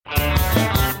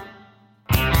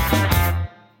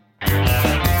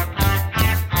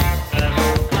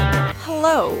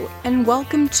Hello, and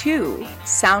welcome to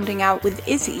Sounding Out with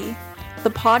Izzy, the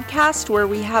podcast where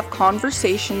we have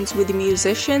conversations with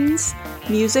musicians,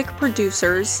 music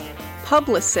producers,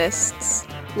 publicists,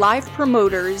 live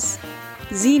promoters,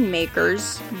 zine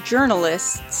makers,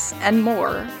 journalists, and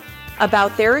more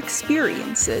about their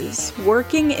experiences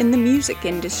working in the music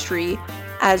industry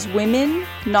as women,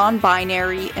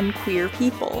 non-binary, and queer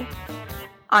people.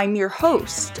 I'm your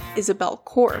host, Isabel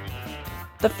Korp,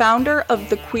 the founder of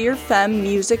the queer femme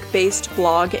music-based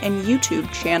blog and YouTube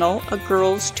channel, A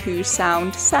Girls to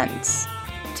Sound Sense.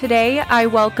 Today, I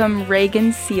welcome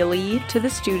Raegan Seeley to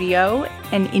the studio,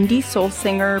 an indie soul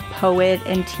singer, poet,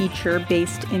 and teacher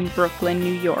based in Brooklyn,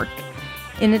 New York.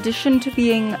 In addition to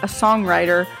being a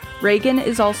songwriter, Raegan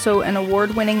is also an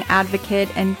award-winning advocate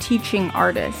and teaching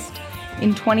artist.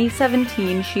 In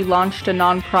 2017, she launched a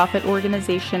nonprofit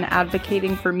organization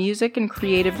advocating for music and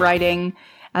creative writing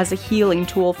as a healing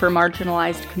tool for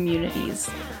marginalized communities,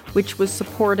 which was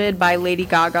supported by Lady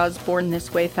Gaga's Born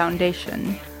This Way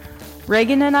Foundation.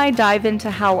 Raegan and I dive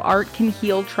into how art can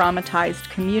heal traumatized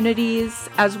communities,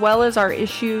 as well as our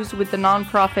issues with the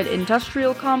nonprofit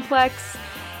industrial complex,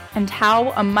 and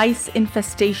how a mice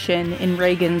infestation in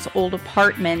Raegan's old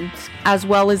apartment, as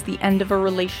well as the end of a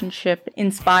relationship,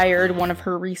 inspired one of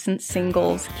her recent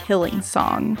singles, Killing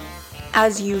Song.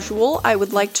 As usual, I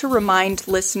would like to remind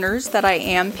listeners that I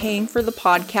am paying for the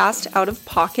podcast out of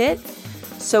pocket,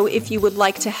 so if you would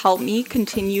like to help me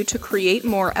continue to create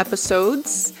more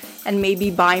episodes, and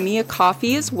maybe buy me a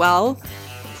coffee as well,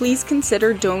 please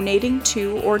consider donating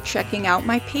to or checking out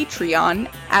my Patreon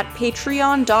at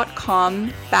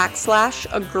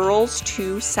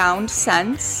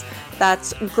patreon.com/agirls2soundsense.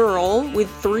 That's girl with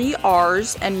 3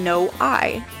 R's and no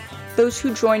I. Those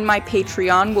who join my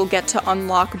Patreon will get to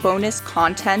unlock bonus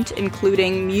content,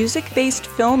 including music-based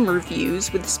film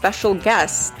reviews with special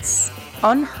guests,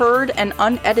 unheard and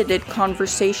unedited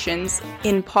conversations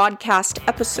in podcast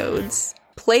episodes,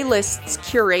 playlists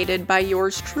curated by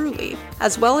yours truly,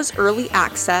 as well as early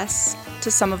access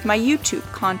to some of my YouTube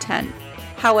content.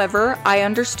 However, I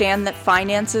understand that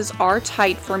finances are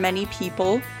tight for many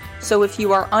people, so if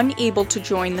you are unable to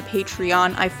join the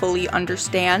Patreon, I fully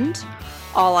understand.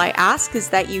 All I ask is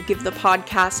that you give the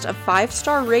podcast a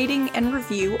 5-star rating and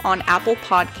review on Apple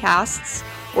Podcasts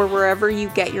or wherever you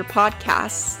get your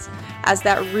podcasts, as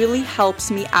that really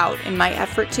helps me out in my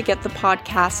effort to get the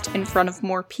podcast in front of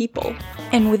more people.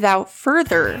 And without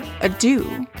further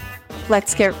ado,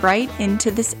 let's get right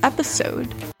into this episode.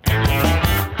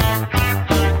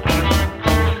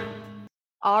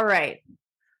 All right.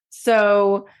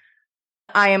 So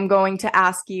I am going to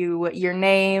ask you your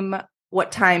name, what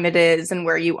time it is, and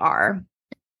where you are.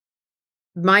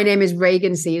 My name is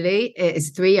Raegan Seeley. It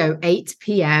is 3:08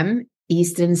 p.m.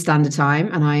 Eastern Standard Time,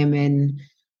 and I am in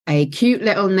a cute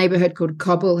little neighborhood called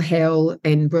Cobble Hill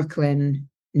in Brooklyn,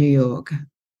 New York.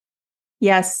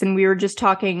 Yes, and we were just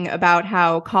talking about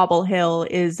how Cobble Hill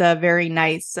is a very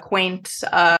nice, quaint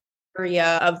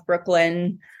area of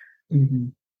Brooklyn. Mm-hmm.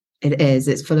 It is.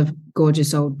 It's full of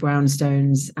gorgeous old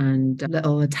brownstones and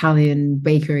little Italian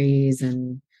bakeries,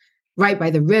 and right by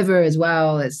the river as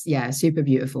well. It's, super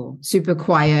beautiful, super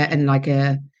quiet, and like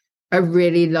a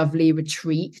really lovely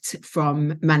retreat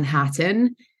from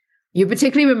Manhattan. You're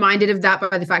particularly reminded of that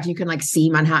by the fact you can see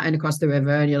Manhattan across the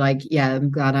river, and you're like, I'm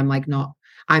glad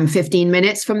I'm 15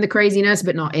 minutes from the craziness,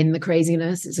 but not in the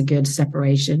craziness. It's a good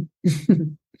separation.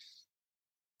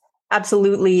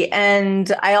 Absolutely.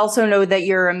 And I also know that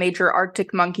you're a major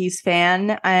Arctic Monkeys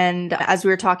fan. And as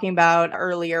we were talking about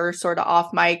earlier, sort of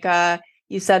off mic,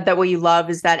 you said that what you love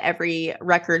is that every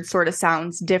record sort of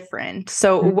sounds different.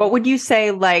 So what would you say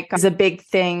is a big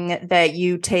thing that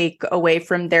you take away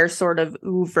from their sort of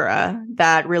oeuvre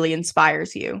that really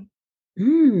inspires you?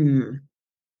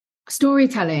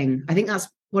 Storytelling. I think that's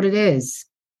what it is.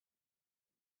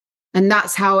 And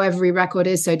that's how every record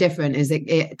is so different, is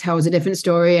it tells a different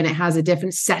story, and it has a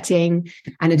different setting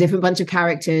and a different bunch of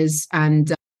characters,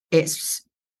 and it's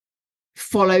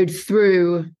followed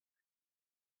through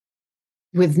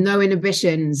with no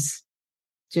inhibitions,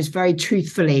 just very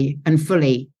truthfully and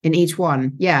fully in each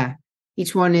one. Yeah.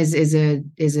 Each one is a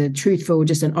truthful,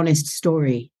 just an honest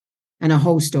story and a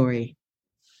whole story.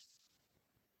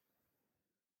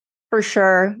 For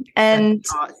sure. And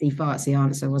fartsy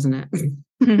answer, wasn't it?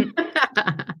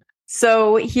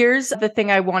 So here's the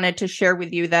thing I wanted to share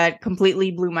with you that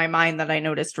completely blew my mind that I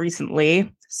noticed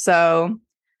recently. So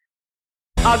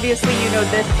obviously, you know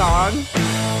this song.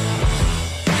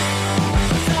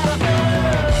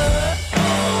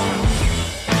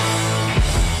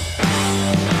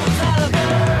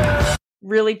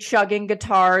 really chugging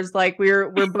guitars, like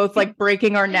we're both like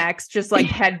breaking our necks, just like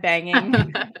head banging.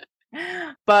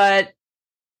 But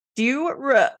do you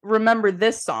remember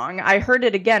this song? I heard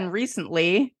it again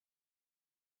recently.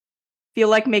 Feel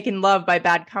Like Making Love by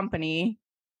Bad Company.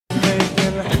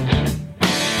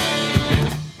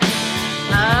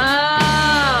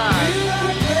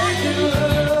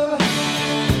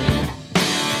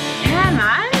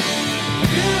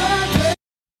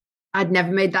 I'd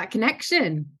never made that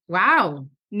connection. Wow.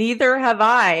 Neither have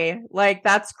I. Like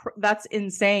that's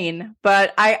insane.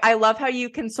 But I love how you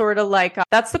can sort of like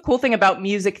that's the cool thing about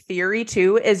music theory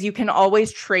too, is you can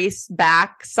always trace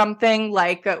back something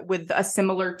like with a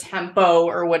similar tempo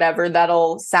or whatever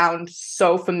that'll sound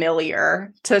so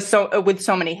familiar to with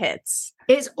so many hits.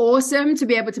 It's awesome to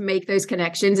be able to make those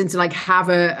connections and to like have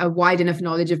a wide enough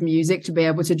knowledge of music to be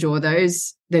able to draw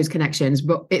those connections.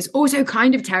 But it's also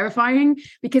kind of terrifying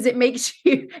because it makes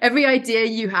you, every idea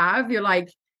you have, you're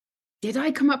like, did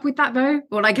I come up with that though?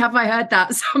 Or like, have I heard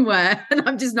that somewhere and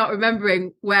I'm just not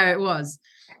remembering where it was?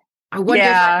 I wonder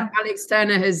if Alex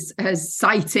Turner has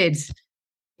cited,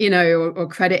 or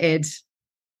credited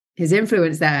his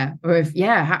influence there. Or if,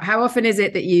 how often is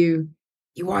it that you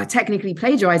are technically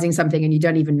plagiarizing something and you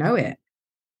don't even know it?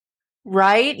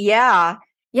 Right? Yeah.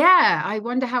 Yeah. I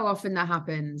wonder how often that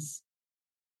happens.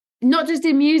 Not just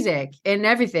in music, in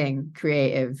everything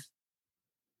creative.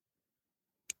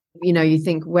 You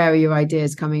think, where are your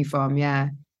ideas coming from? Yeah.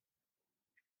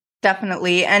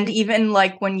 Definitely. And even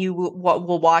like when you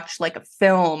will watch like a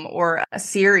film or a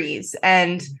series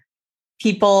and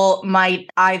people might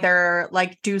either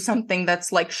like do something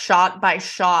that's like shot by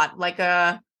shot, like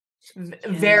a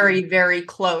very, very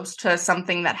close to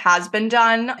something that has been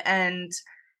done. And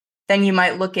then you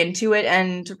might look into it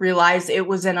and realize it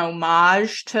was an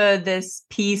homage to this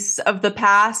piece of the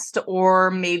past,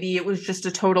 or maybe it was just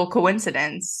a total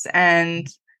coincidence. And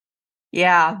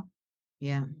yeah.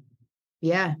 As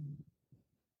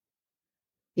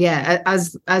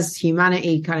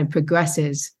humanity kind of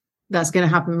progresses, that's going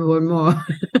to happen more and more.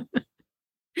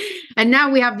 And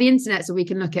now we have the internet, so we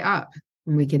can look it up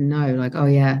and we can know like, oh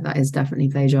yeah, that is definitely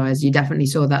plagiarized. You definitely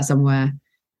saw that somewhere.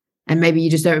 And maybe you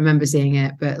just don't remember seeing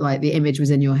it, but like the image was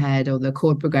in your head, or the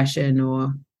chord progression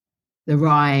or the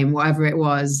rhyme, whatever it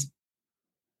was.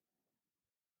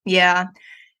 Yeah.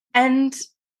 And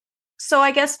so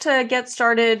I guess to get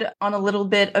started on a little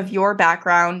bit of your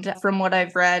background, from what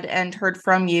I've read and heard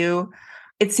from you,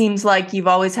 it seems like you've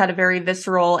always had a very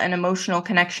visceral and emotional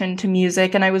connection to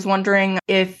music. And I was wondering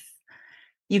if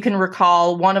you can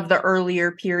recall one of the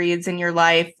earlier periods in your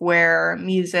life where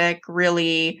music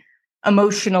really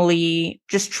emotionally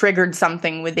just triggered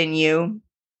something within you.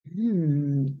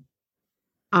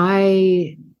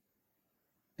 I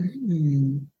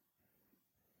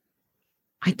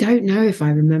don't know if I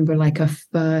remember like a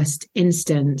first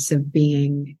instance of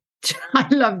being, I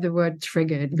love the word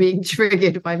triggered, being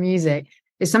triggered by music.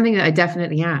 It's something that I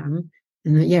definitely am.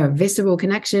 And a visceral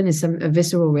connection a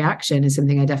visceral reaction is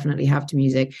something I definitely have to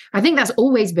music. I think that's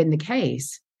always been the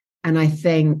case. And I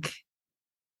think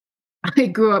I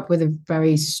grew up with a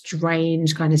very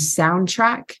strange kind of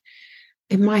soundtrack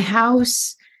in my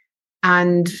house.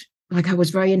 And like I was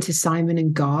very into Simon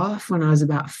and Garth when I was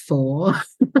about 4.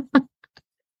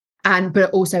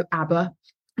 But also ABBA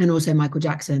and also Michael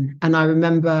Jackson. And I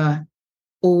remember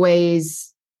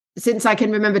always, since I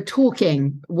can remember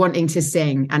talking, wanting to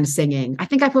sing and singing. I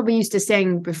think I probably used to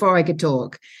sing before I could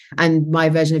talk. And my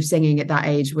version of singing at that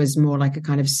age was more like a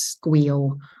kind of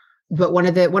squeal. But one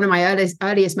of my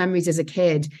earliest memories as a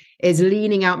kid is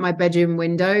leaning out my bedroom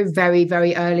window very,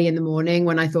 very early in the morning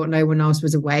when I thought no one else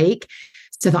was awake,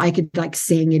 so that I could like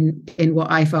sing in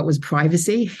what I felt was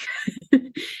privacy.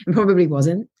 And probably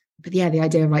wasn't. But yeah, the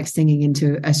idea of like singing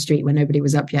into a street where nobody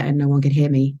was up yet and no one could hear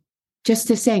me, just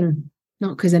to sing,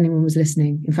 not because anyone was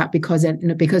listening. In fact, because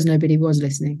nobody was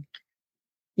listening.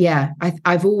 Yeah,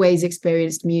 I've always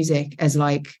experienced music as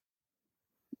like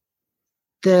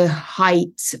the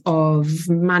height of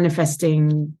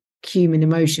manifesting human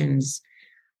emotions.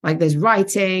 Like there's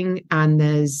writing and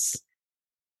there's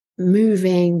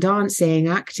moving, dancing,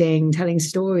 acting, telling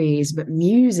stories, but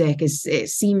music it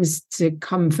seems to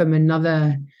come from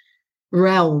another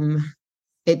realm.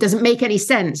 It doesn't make any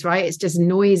sense, right? It's just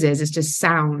noises, it's just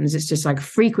sounds, it's just like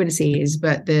frequencies,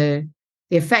 but the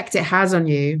effect it has on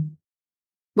you,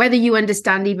 whether you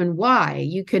understand even why,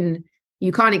 you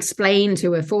can't explain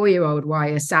to a 4-year-old why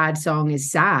a sad song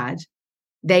is sad.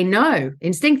 They know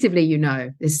instinctively,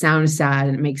 this sounds sad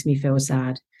and it makes me feel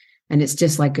sad. And it's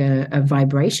just like a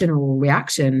vibrational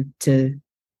reaction to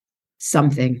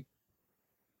something.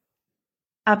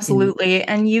 Absolutely.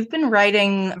 And you've been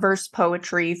writing verse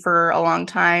poetry for a long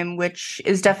time, which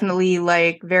is definitely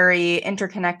like very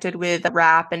interconnected with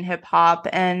rap and hip hop.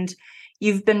 And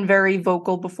you've been very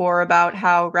vocal before about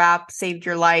how rap saved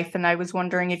your life. And I was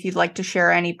wondering if you'd like to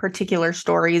share any particular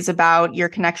stories about your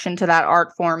connection to that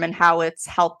art form and how it's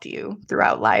helped you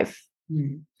throughout life.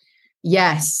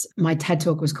 Yes, my TED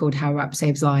talk was called How Rap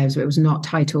Saves Lives, but it was not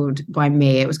titled by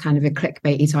me. It was kind of a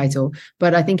clickbaity title,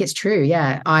 but I think it's true.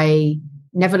 Yeah, I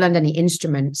never learned any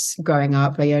instruments growing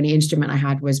up. The only instrument I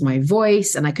had was my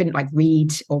voice, and I couldn't like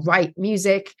read or write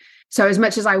music. So as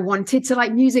much as I wanted to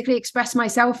like musically express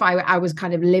myself, I was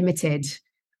kind of limited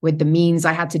with the means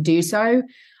I had to do so.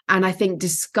 And I think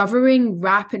discovering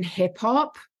rap and hip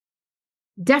hop,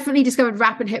 definitely discovered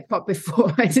rap and hip hop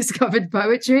before I discovered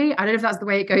poetry. I don't know if that's the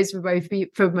way it goes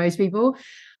for most people,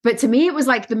 but to me, it was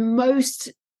like the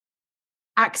most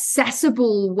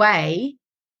accessible way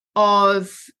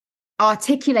of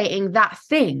articulating that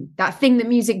thing that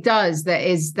music does,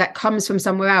 that comes from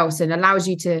somewhere else and allows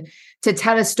you to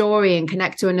tell a story and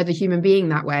connect to another human being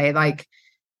that way. Like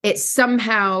it's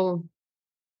somehow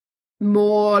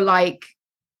more like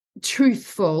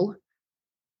truthful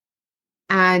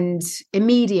and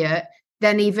immediate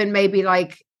than even maybe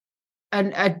like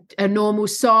a normal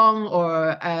song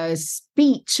or a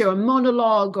speech or a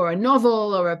monologue or a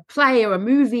novel or a play or a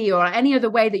movie or any other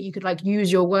way that you could like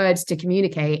use your words to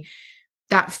communicate.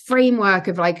 That framework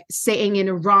of like sitting in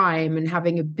a rhyme and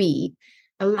having a beat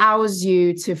allows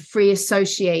you to free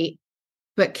associate,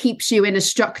 but keeps you in a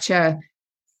structure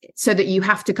so that you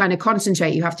have to kind of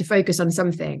concentrate, you have to focus on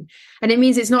something. And it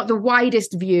means it's not the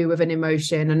widest view of an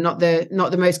emotion and not the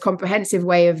most comprehensive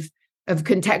way of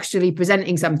contextually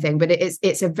presenting something, but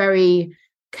it's a very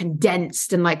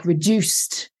condensed and like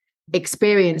reduced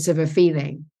experience of a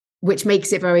feeling, which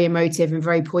makes it very emotive and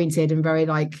very pointed and very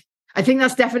like, I think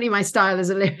that's definitely my style as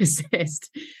a lyricist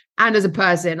and as a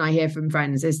person. I hear from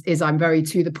friends is I'm very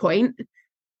to the point.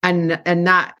 And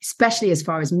that, especially as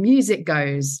far as music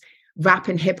goes, rap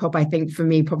and hip hop, I think for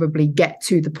me probably get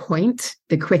to the point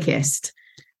the quickest,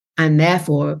 and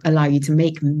therefore allow you to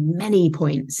make many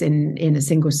points in a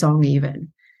single song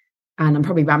even. And I'm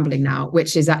probably rambling now,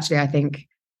 which is actually, I think,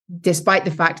 despite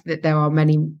the fact that there are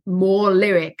many more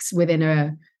lyrics within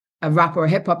a rap or a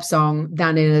hip hop song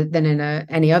than in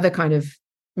any other kind of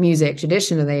music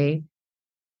traditionally,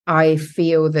 I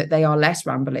feel that they are less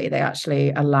rambly. They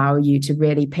actually allow you to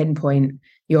really pinpoint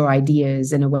your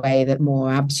ideas in a way that more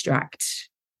abstract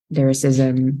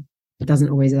lyricism doesn't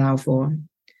always allow for.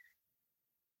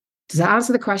 Does that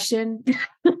answer the question?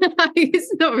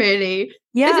 It's not really.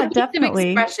 Yeah,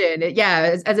 definitely. Expression.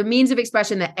 Yeah, as a means of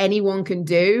expression that anyone can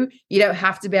do. You don't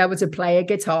have to be able to play a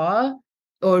guitar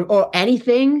or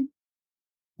anything.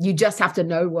 You just have to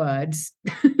know words.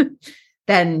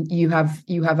 Then you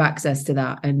have access to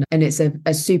that. And it's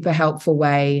a super helpful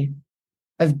way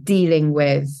of dealing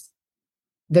with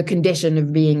the condition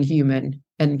of being human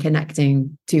and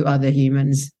connecting to other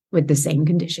humans with the same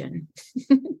condition.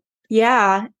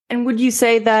 Yeah. And would you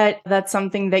say that that's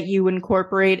something that you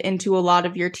incorporate into a lot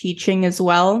of your teaching as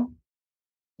well?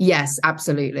 Yes,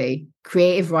 absolutely.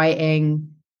 Creative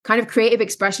writing, kind of creative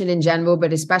expression in general,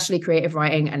 but especially creative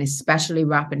writing and especially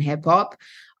rap and hip hop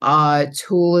are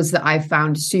tools that I've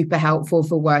found super helpful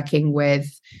for working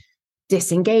with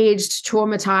disengaged,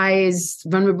 traumatized,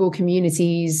 vulnerable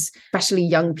communities, especially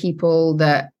young people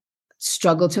that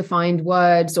struggle to find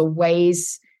words or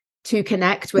ways to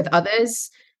connect with others.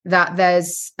 That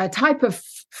there's a type of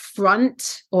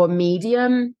front or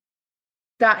medium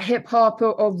that hip hop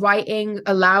or writing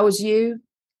allows you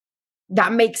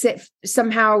that makes it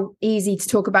somehow easy to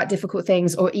talk about difficult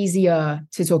things or easier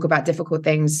to talk about difficult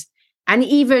things. And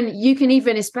even you can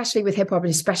even, especially with hip hop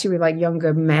and especially with like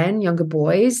younger men, younger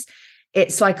boys,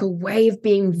 it's like a way of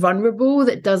being vulnerable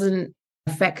that doesn't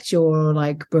affect your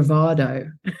like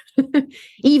bravado.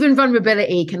 Even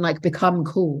vulnerability can like become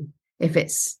cool if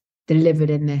it's delivered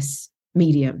in this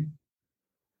medium.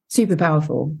 Super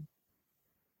powerful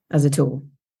as a tool.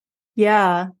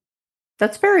 Yeah,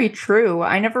 that's very true.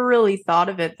 I never really thought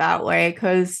of it that way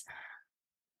because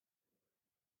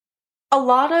a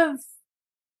lot of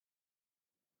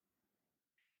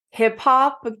hip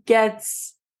hop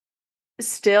gets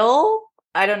still,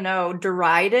 I don't know,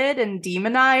 derided and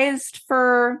demonized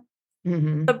for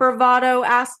the bravado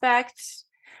aspect,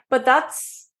 but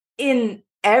that's in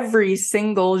every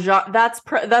single genre.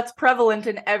 That's prevalent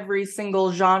in every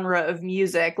single genre of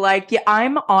music. Like,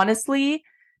 yeah,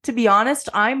 to be honest,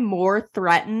 I'm more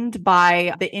threatened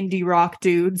by the indie rock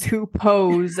dudes who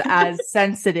pose as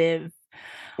sensitive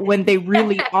when they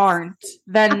really aren't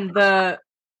than the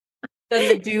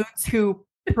dudes who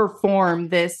perform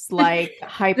this like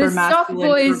hyper The soft masculine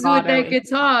boys with their bravado.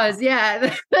 guitars.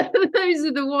 Yeah, those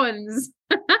are the ones.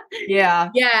 Yeah.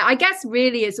 Yeah, I guess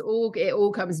really it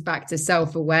all comes back to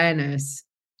self-awareness.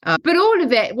 But all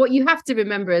of it, what you have to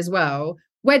remember as well,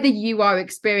 whether you are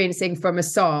experiencing from a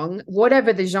song,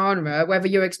 whatever the genre, whether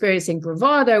you're experiencing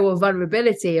bravado or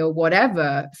vulnerability or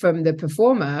whatever from the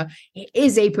performer, it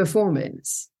is a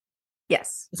performance.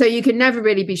 Yes. So you can never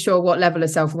really be sure what level of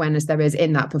self-awareness there is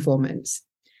in that performance.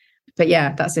 But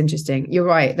yeah, that's interesting. You're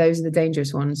right. Those are the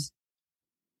dangerous ones.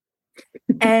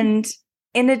 And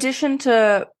in addition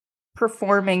to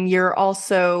performing, you're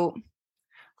also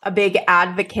a big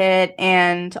advocate.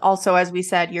 And also, as we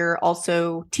said, you're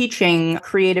also teaching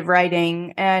creative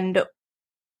writing. And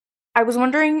I was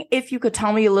wondering if you could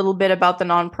tell me a little bit about the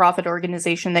nonprofit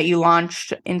organization that you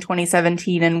launched in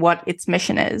 2017 and what its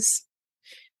mission is.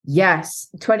 Yes,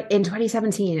 in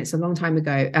 2017, it's a long time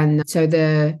ago. And so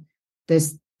the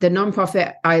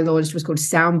nonprofit I launched was called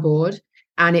Soundboard,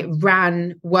 and it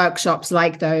ran workshops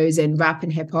like those in rap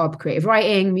and hip hop, creative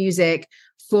writing, music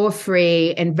for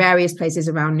free in various places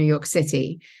around New York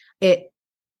City. It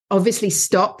obviously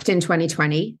stopped in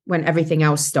 2020 when everything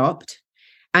else stopped.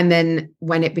 And then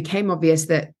when it became obvious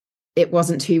that it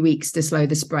wasn't 2 weeks to slow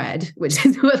the spread, which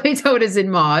is what they told us in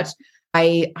March,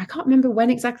 I can't remember when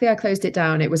exactly I closed it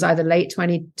down. It was either late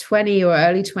 2020 or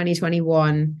early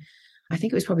 2021. I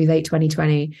think it was probably late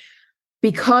 2020,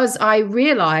 because I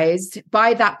realized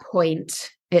by that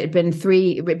point, it had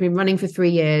been running for 3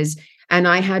 years. And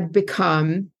I had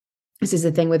become, this is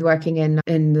the thing with working in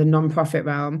the nonprofit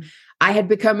realm, I had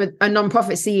become a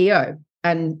nonprofit CEO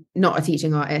and not a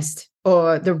teaching artist,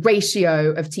 or the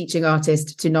ratio of teaching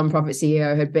artist to nonprofit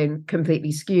CEO had been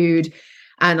completely skewed.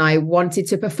 And I wanted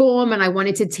to perform and I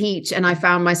wanted to teach. And I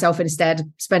found myself instead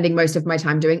spending most of my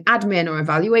time doing admin or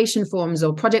evaluation forms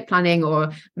or project planning,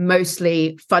 or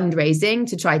mostly fundraising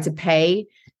to try to pay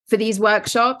for these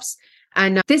workshops.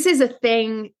 And this is a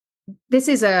thing. This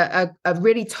is a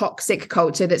really toxic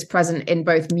culture that's present in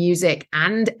both music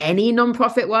and any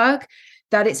nonprofit work,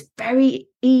 that it's very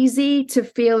easy to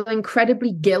feel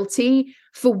incredibly guilty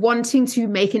for wanting to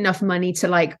make enough money to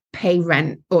like pay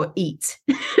rent or eat.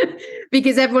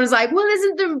 Because everyone's like, well,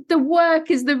 isn't the work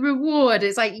is the reward?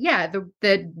 It's like, yeah,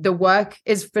 the work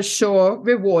is for sure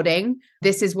rewarding.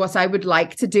 This is what I would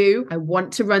like to do. I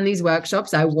want to run these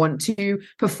workshops. I want to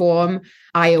perform.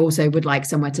 I also would like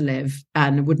somewhere to live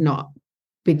and would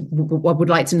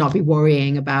like to not be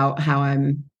worrying about how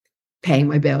I'm paying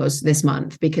my bills this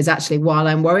month. Because actually, while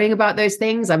I'm worrying about those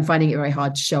things, I'm finding it very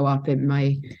hard to show up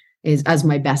as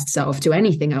my best self to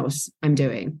anything else I'm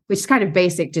doing, which is kind of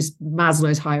basic, just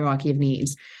Maslow's hierarchy of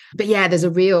needs. But yeah,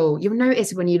 you'll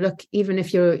notice when you look, even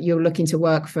if you're looking to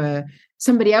work for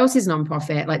somebody else's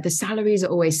nonprofit, like the salaries are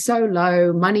always so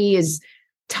low, money is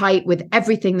tight with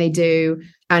everything they do.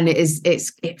 And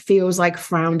it feels like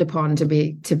frowned upon to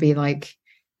be like,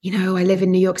 you know, I live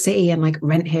in New York City and like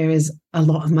rent here is a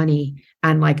lot of money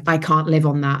and like I can't live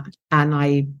on that. And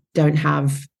I don't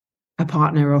have a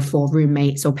partner or 4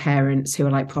 roommates or parents who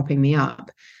are like propping me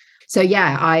up. So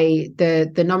yeah,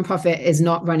 the nonprofit is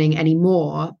not running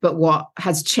anymore. But what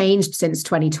has changed since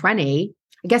 2020,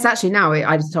 I guess actually now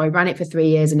I ran it for 3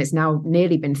 years, and it's now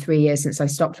nearly been 3 years since I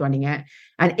stopped running it.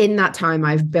 And in that time,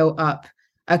 I've built up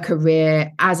a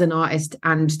career as an artist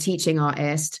and teaching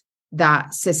artist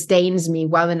that sustains me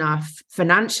well enough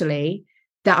financially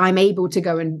that I'm able to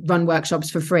go and run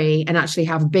workshops for free and actually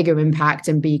have a bigger impact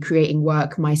and be creating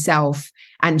work myself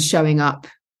and showing up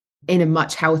in a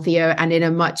much healthier and in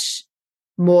a much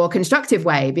more constructive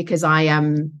way, because I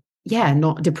am,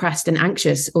 not depressed and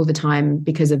anxious all the time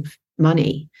because of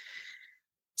money.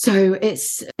 So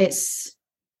it's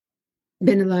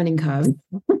been a learning curve.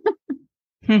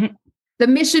 The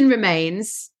mission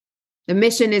remains. The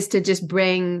mission is to just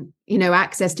bring,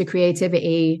 access to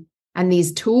creativity and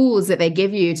these tools that they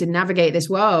give you to navigate this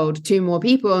world to more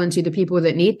people and to the people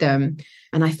that need them.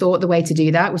 And I thought the way to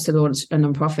do that was to launch a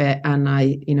nonprofit. And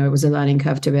it was a learning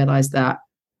curve to realize that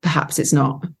perhaps it's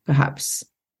not. Perhaps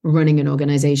running an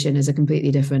organization is a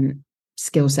completely different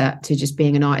skill set to just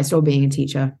being an artist or being a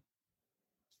teacher.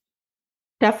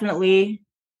 Definitely.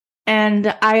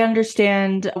 And I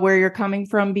understand where you're coming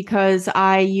from, because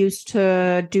I used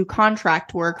to do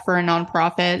contract work for a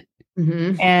nonprofit.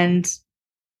 Mm-hmm. And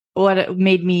what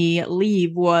made me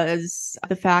leave was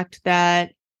the fact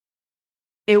that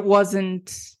it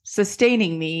wasn't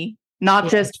sustaining me, not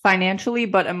just financially,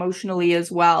 but emotionally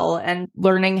as well. And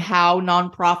learning how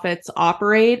nonprofits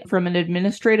operate from an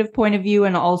administrative point of view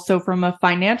and also from a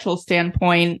financial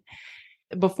standpoint.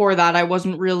 Before that, I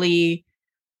wasn't really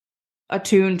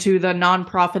attuned to the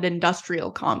nonprofit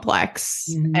industrial complex.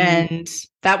 Mhm. And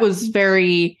that was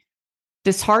very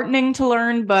disheartening to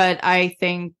learn, but I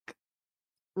think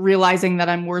realizing that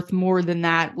I'm worth more than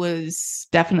that was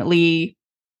definitely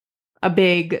a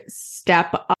big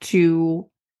step up to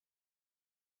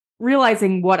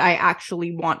realizing what I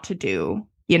actually want to do,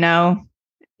 you know?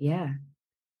 Yeah.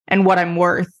 And what I'm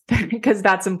worth, because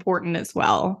that's important as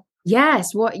well.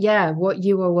 Yes, what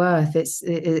you are worth.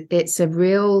 It's a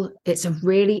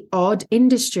really odd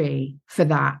industry for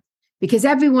that, because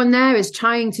everyone there is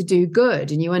trying to do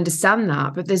good, and you understand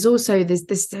that, but there's also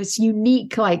this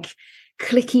unique like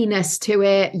clickiness to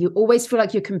it. You always feel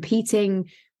like you're competing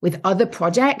with other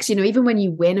projects, you know, even when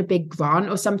you win a big grant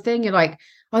or something, you're like,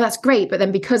 oh, that's great, but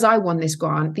then because I won this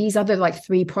grant, these other like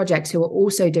 3 projects who are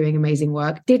also doing amazing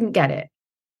work didn't get it,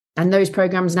 and those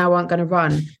programs now aren't going to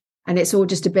run. And it's all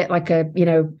just a bit like a, you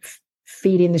know,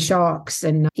 feeding the sharks.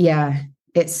 And yeah,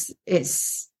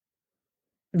 it's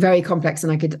very complex.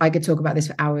 And I could talk about this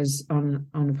for hours on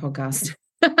a podcast.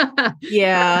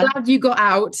 Yeah. I'm glad you got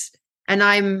out. And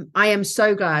I am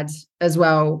so glad as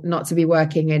well not to be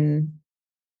working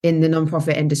in the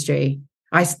nonprofit industry.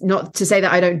 Not to say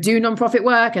that I don't do nonprofit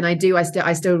work, and I do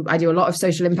a lot of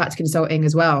social impact consulting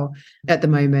as well at the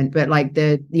moment. But like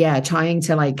trying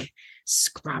to like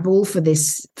scrabble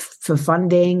for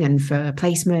funding and for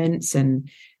placements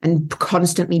and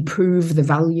constantly prove the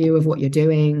value of what you're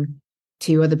doing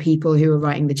to other people who are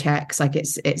writing the checks, like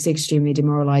it's extremely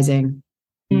demoralizing.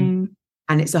 And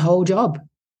it's a whole job.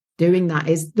 Doing that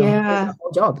is the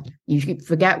whole job. You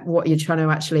forget what you're trying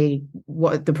to actually,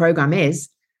 what the program is.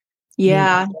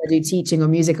 Yeah. You do teaching or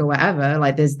music or whatever,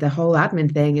 like there's the whole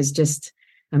admin thing is just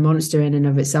a monster in and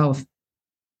of itself.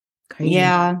 Crazy.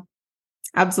 Yeah.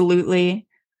 Absolutely.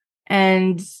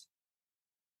 And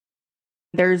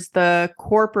there's the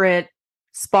corporate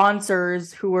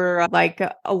sponsors who are like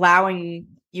allowing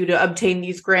you to obtain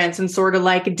these grants and sort of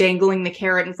like dangling the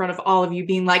carrot in front of all of you,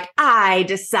 being like, I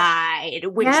decide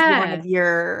which one of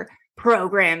your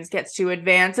programs gets to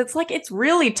advance. It's like, it's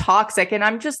really toxic. And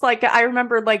I'm just like, I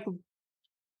remember like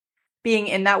being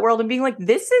in that world and being like,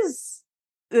 this is,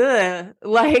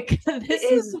 like, this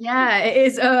is. Yeah, it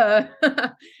is.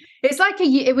 It's like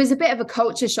it was a bit of a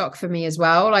culture shock for me as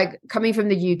well. Like coming from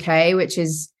the UK, which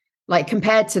is like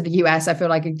compared to the US, I feel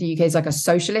like the UK is like a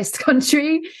socialist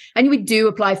country, and we do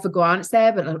apply for grants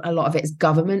there, but a lot of it is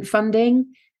government funding,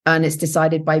 and it's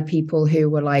decided by people who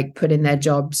were like put in their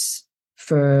jobs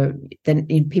for then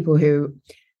people who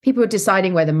are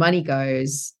deciding where the money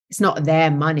goes. It's not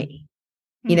their money,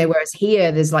 you know. Whereas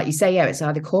here, there's like you say, it's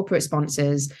either corporate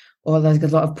sponsors or there's a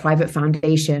lot of private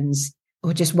foundations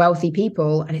or just wealthy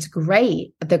people. And it's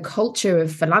great. The culture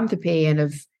of philanthropy and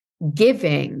of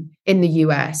giving in the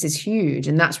US is huge.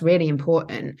 And that's really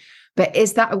important. But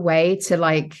is that a way to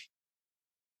like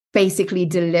basically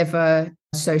deliver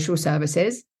social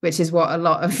services, which is what a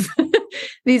lot of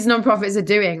these nonprofits are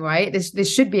doing, right?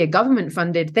 This should be a government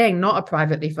funded thing, not a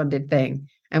privately funded thing.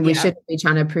 And we shouldn't be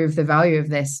trying to prove the value of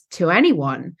this to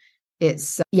anyone.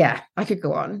 It's, I could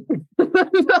go on,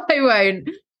 but I won't.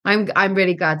 I'm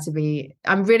really glad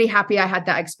I'm really happy I had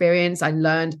that experience. I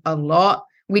learned a lot.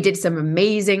 We did some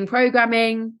amazing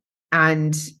programming,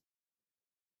 and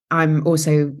I'm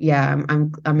also,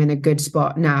 I'm in a good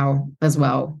spot now as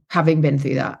well, having been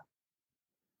through that.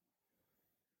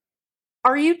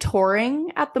 Are you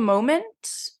touring at the moment?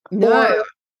 No,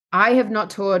 I have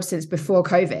not toured since before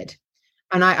COVID.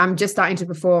 And I'm just starting to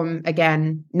perform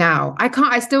again now.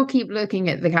 I still keep looking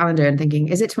at the calendar and thinking,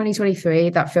 is it 2023?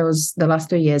 That feels, the last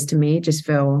 3 years to me just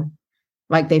feel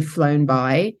like they've flown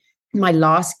by. My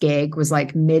last gig was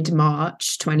like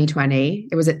mid-March 2020.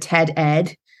 It was at TED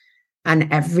Ed,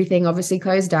 and everything obviously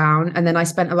closed down. And then I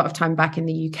spent a lot of time back in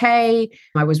the UK.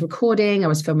 I was recording, I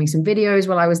was filming some videos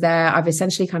while I was there. I've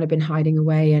essentially kind of been hiding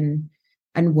away and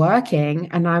working.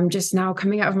 And I'm just now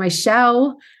coming out of my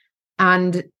shell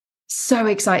and so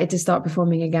excited to start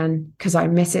performing again because I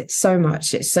miss it so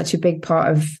much. It's such a big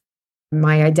part of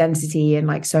my identity and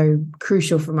like so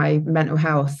crucial for my mental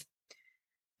health.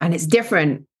 And it's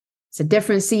different. It's a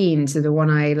different scene to the one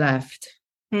I left.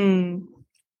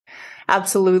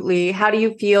 Absolutely. How do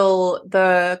you feel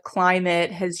the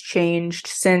climate has changed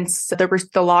since the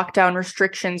lockdown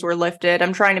restrictions were lifted?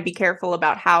 I'm trying to be careful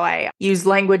about how I use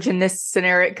language in this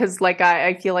scenario because like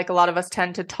I feel like a lot of us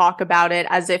tend to talk about it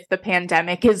as if the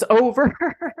pandemic is over,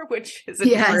 which isn't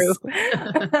true.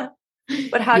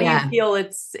 But how do you feel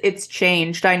it's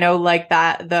changed? I know like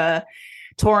that the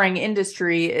touring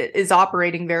industry is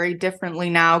operating very differently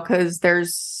now because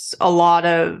there's a lot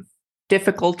of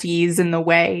difficulties in the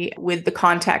way with the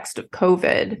context of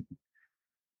COVID.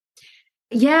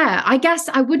 Yeah, I guess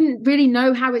I wouldn't really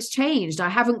know how it's changed. I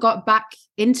haven't got back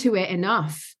into it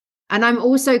enough. And I'm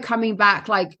also coming back,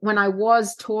 like when I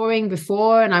was touring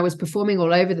before and I was performing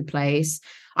all over the place,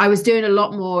 I was doing a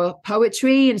lot more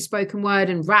poetry and spoken word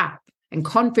and rap and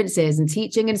conferences and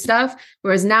teaching and stuff.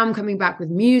 Whereas now I'm coming back with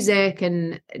music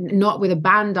and not with a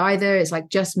band either. It's like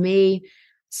just me.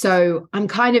 So I'm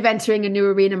kind of entering a new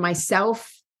arena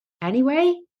myself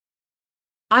anyway.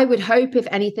 I would hope, if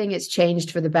anything, it's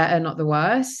changed for the better, not the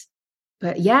worse.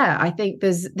 But yeah, I think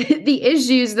there's the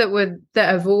issues that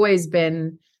have always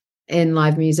been in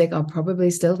live music are probably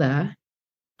still there.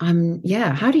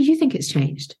 Yeah. How do you think it's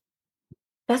changed?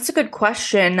 That's a good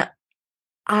question.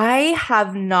 I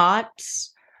have not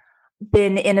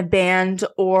been in a band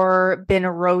or been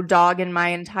a road dog in my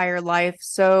entire life,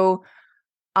 so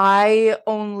I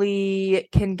only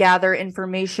can gather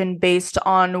information based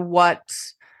on what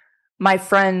my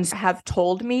friends have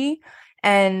told me.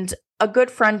 And a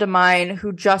good friend of mine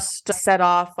who just set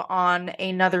off on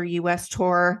another US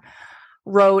tour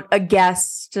wrote a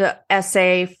guest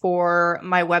essay for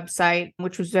my website,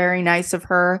 which was very nice of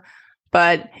her.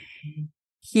 But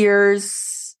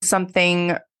here's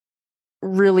something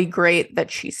really great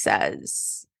that she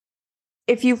says.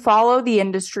 If you follow the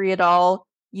industry at all,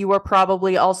 you are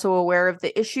probably also aware of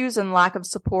the issues and lack of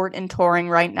support in touring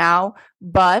right now,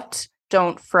 but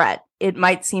don't fret. It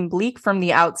might seem bleak from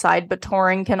the outside, but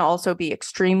touring can also be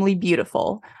extremely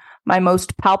beautiful. My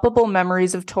most palpable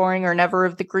memories of touring are never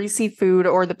of the greasy food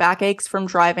or the backaches from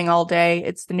driving all day.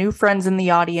 It's the new friends in the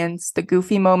audience, the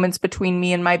goofy moments between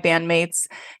me and my bandmates,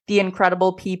 the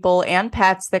incredible people and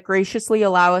pets that graciously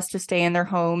allow us to stay in their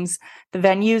homes, the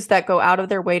venues that go out of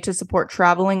their way to support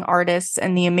traveling artists,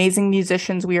 and the amazing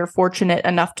musicians we are fortunate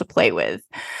enough to play with.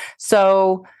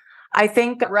 So I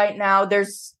think right now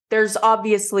there's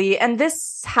obviously, and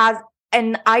this has,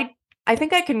 and I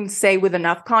think I can say with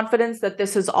enough confidence that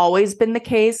this has always been the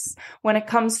case when it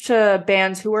comes to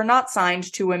bands who are not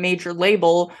signed to a major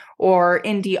label or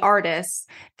indie artists.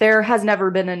 There has never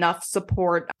been enough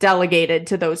support delegated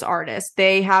to those artists.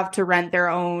 They have to rent their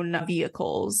own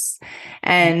vehicles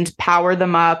and power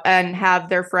them up and have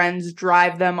their friends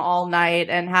drive them all night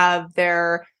and have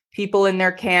their people in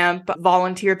their camp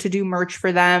volunteer to do merch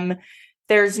for them.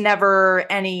 There's never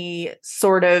any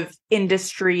sort of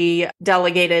industry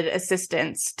delegated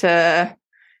assistance to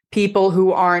people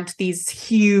who aren't these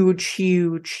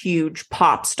huge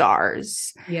pop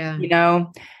stars. Yeah. You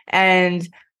know, and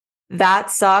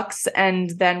that sucks.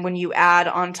 And then when you add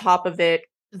on top of it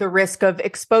the risk of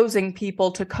exposing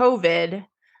people to COVID,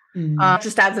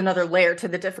 just adds another layer to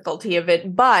the difficulty of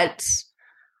it. But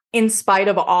in spite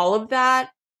of all of that,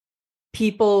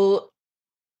 people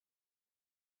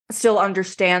still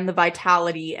understand the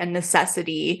vitality and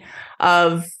necessity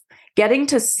of getting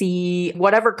to see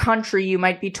whatever country you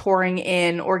might be touring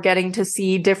in, or getting to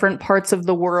see different parts of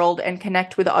the world and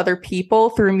connect with other people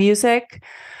through music,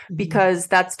 because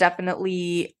that's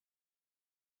definitely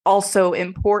also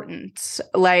important.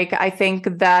 Like, I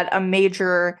think that a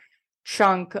major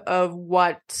chunk of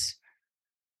what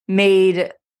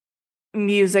made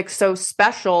music so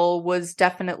special was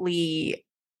definitely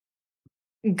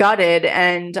gutted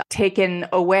and taken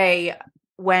away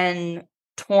when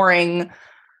touring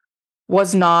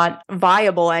was not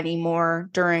viable anymore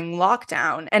during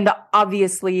lockdown. And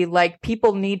obviously, like,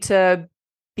 people need to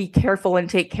be careful and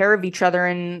take care of each other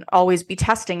and always be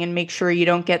testing and make sure you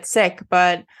don't get sick.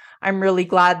 But I'm really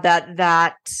glad that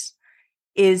that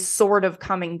is sort of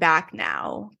coming back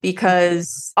now,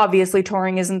 because obviously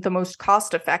touring isn't the most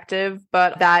cost effective,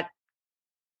 but that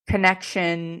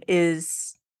connection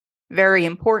is very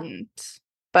important.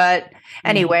 But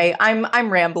anyway, I'm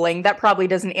rambling. That probably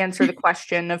doesn't answer the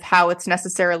question of how it's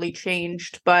necessarily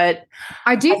changed, but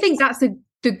I do think that's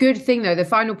the good thing, though. The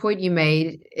final point you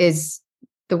made is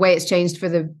the way it's changed for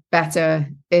the better,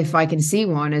 if I can see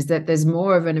one, is that there's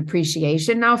more of an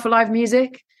appreciation now for live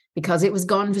music because it was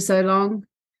gone for so long.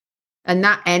 And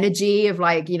that energy of,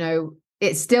 like, you know,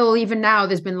 it's still, even now,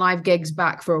 there's been live gigs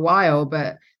back for a while,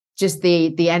 but just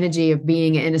the energy of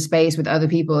being in a space with other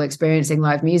people experiencing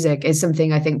live music is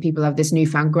something I think people have this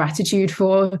newfound gratitude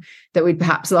for that we'd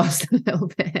perhaps lost a little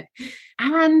bit.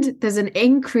 And there's an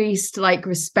increased, like,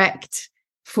 respect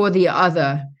for the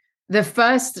other. The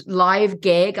first live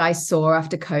gig I saw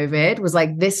after COVID was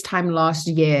like this time last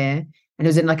year, and it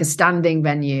was in like a standing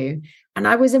venue. And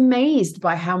I was amazed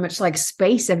by how much, like,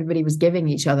 space everybody was giving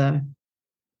each other.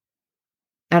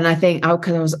 And I think,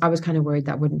 because I was kind of worried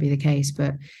that wouldn't be the case.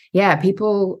 But yeah,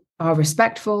 people are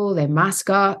respectful. They mask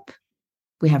up.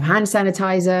 We have hand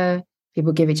sanitizer.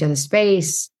 People give each other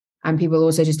space. And people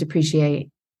also just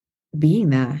appreciate being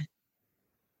there.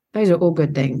 Those are all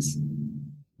good things.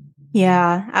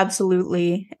 Yeah,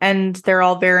 absolutely. And they're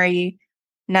all very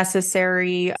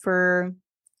necessary for,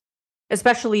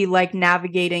 especially like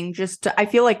navigating just, I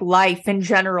feel like life in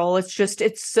general.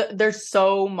 There's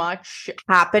so much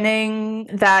happening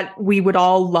that we would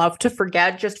all love to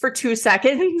forget just for 2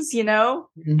 seconds, you know?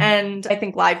 Mm-hmm. And I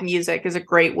think live music is a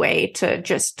great way to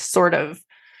just sort of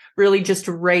really just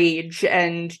rage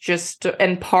and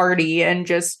party and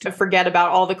just forget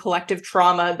about all the collective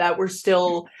trauma that we're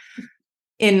still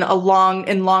in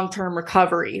long-term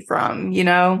recovery from, you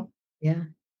know? Yeah,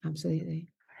 absolutely.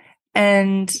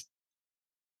 And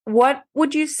what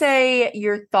would you say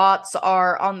your thoughts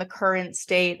are on the current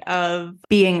state of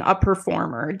being a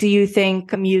performer? Do you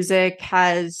think music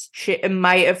has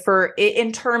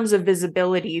in terms of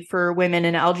visibility for women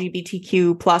and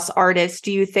LGBTQ plus artists,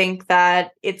 do you think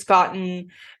that it's gotten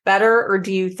better, or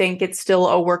do you think it's still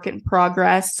a work in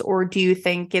progress, or do you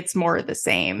think it's more of the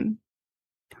same?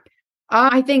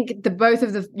 I think both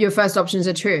of your first options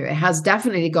are true. It has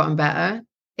definitely gotten better.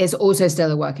 It's also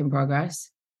still a work in progress.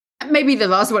 Maybe the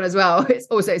last one as well. It's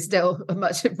also still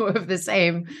much more of the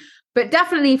same. But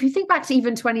definitely, if you think back to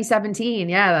even 2017,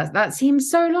 yeah, that seems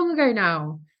so long ago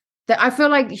now. That I feel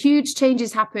like huge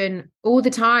changes happen all the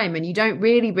time, and you don't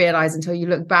really realize until you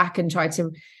look back and try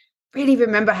to really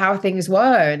remember how things were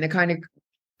and the kind of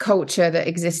culture that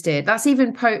existed. That's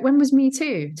even when was Me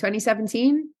Too?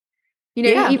 2017? You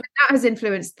know, even that has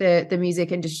influenced the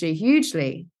music industry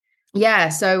hugely. Yeah,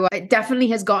 so it definitely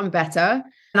has gotten better.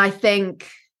 And I think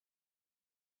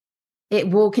it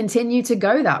will continue to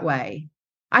go that way.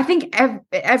 I think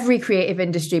every creative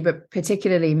industry, but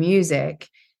particularly music,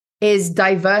 is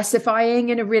diversifying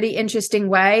in a really interesting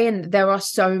way. And there are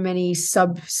so many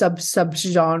sub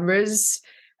genres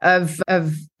of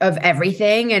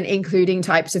everything, and including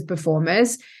types of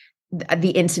performers. The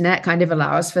internet kind of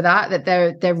allows for that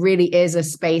there really is a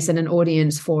space and an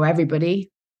audience for everybody,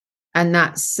 and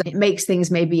it makes things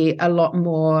maybe a lot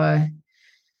more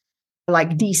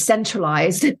like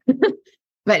decentralized.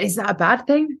 But is that a bad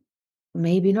thing?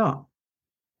 Maybe not.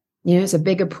 You know, it's a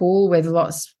bigger pool with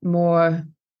lots more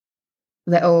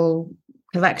little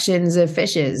collections of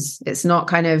fishes. It's not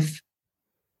kind of,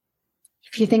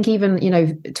 if you think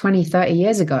even, 20, 30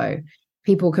 years ago,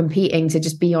 people competing to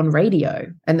just be on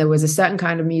radio, and there was a certain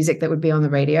kind of music that would be on the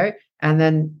radio, and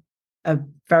then a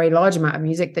very large amount of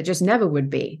music that just never would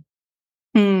be.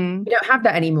 We don't have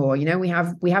that anymore. You know, we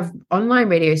have online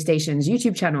radio stations,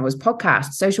 YouTube channels,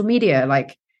 podcasts, social media.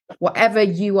 Like whatever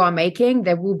you are making,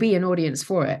 there will be an audience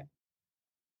for it.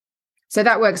 So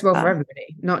that works well for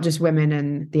everybody, not just women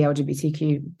and the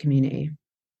LGBTQ community.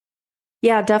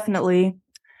 Yeah, definitely.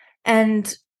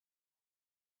 And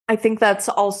I think that's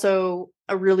also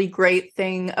a really great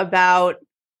thing about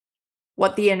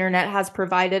what the internet has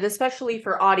provided, especially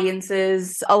for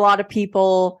audiences. A lot of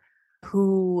people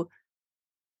who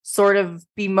sort of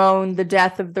bemoan the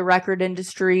death of the record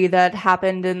industry that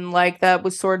happened that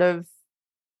was sort of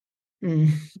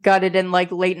gutted in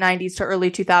like late 90s to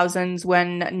early 2000s,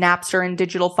 when Napster and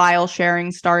digital file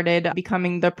sharing started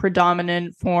becoming the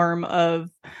predominant form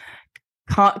of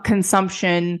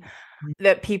consumption.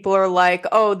 That people are like,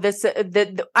 oh,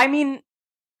 I mean,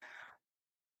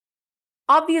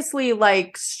 obviously,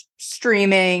 like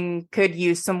streaming could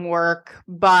use some work,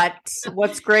 but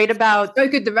what's great about so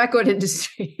could the record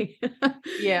industry.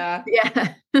 yeah.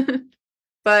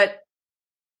 But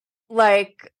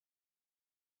like,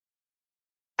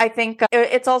 I think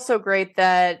it's also great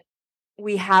that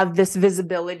we have this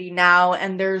visibility now,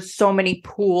 and there's so many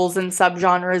pools and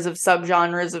subgenres of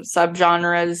subgenres of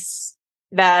subgenres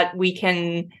that we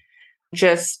can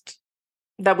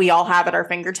that we all have at our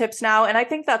fingertips now. And I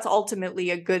think that's ultimately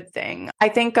a good thing. I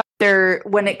think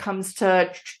when it comes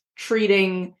to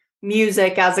treating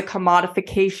music as a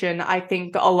commodification, I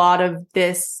think a lot of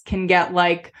this can get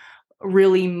like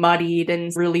really muddied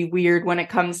and really weird when it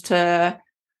comes to,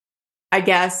 I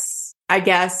guess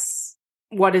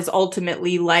what is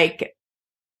ultimately like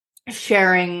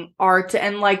sharing art,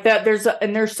 and like that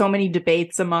there's so many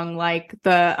debates among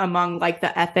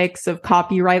the ethics of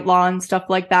copyright law and stuff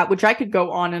like that, which I could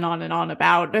go on and on and on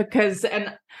about,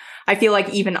 and I feel like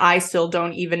even I still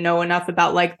don't even know enough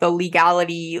about like the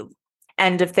legality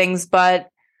end of things, but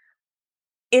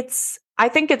I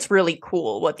think it's really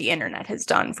cool what the internet has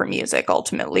done for music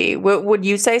ultimately. Would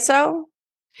you say so?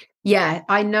 Yeah,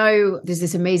 I know there's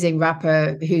this amazing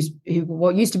rapper who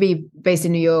used to be based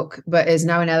in New York, but is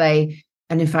now in LA.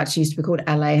 And in fact, she used to be called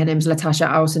LA. Her name's Latasha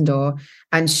Alcindor.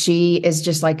 And she is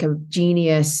just like a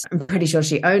genius. I'm pretty sure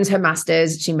she owns her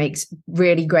masters. She makes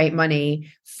really great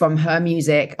money from her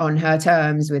music on her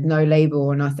terms with no label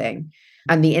or nothing.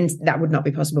 And that would not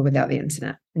be possible without the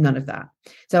internet. None of that.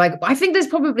 So like, I think there's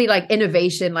probably like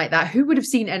innovation like that. Who would have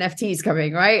seen NFTs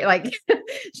coming, right? Like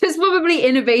there's probably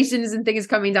innovations and things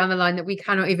coming down the line that we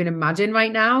cannot even imagine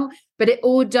right now. But it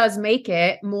all does make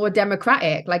it more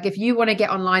democratic. Like if you want to get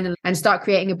online and start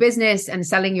creating a business and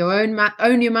selling your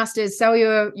own your masters, sell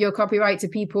your copyright to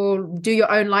people, do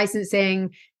your own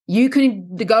licensing, you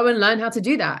can go and learn how to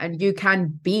do that. And you can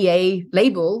be a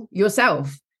label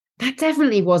yourself. That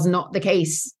definitely was not the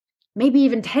case. Maybe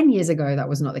even 10 years ago, that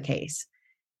was not the case.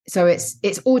 So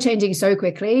it's all changing so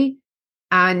quickly.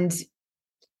 And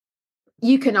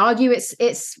you can argue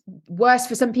it's worse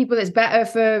for some people, it's better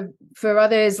for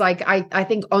others. Like I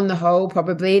think on the whole,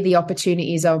 probably the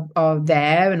opportunities are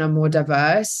there and are more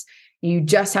diverse. You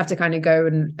just have to kind of go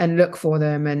and look for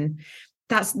them. And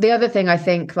that's the other thing I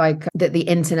think like that the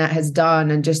internet has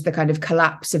done, and just the kind of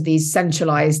collapse of these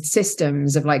centralized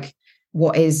systems of like,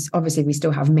 what is obviously we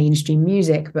still have mainstream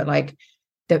music, but like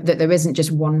that there isn't just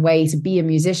one way to be a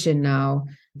musician now,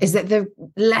 is that the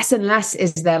less and less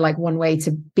is there like one way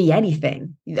to be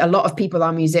anything. A lot of people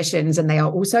are musicians and they are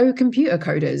also computer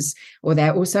coders, or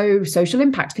they're also social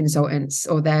impact consultants,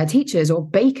 or they're teachers or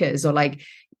bakers, or like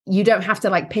you don't have to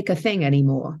like pick a thing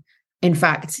anymore. In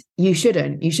fact, you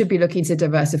shouldn't. You should be looking to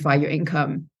diversify your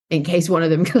income in case one of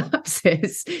them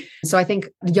collapses. So I think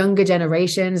younger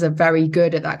generations are very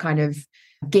good at that kind of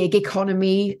gig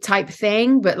economy type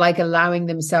thing, but like allowing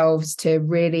themselves to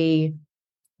really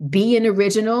be an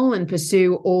original and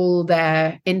pursue all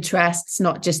their interests,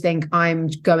 not just think I'm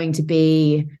going to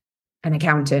be an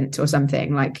accountant or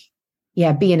something. Like,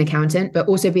 yeah, be an accountant, but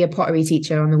also be a pottery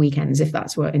teacher on the weekends if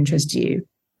that's what interests you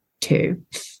too.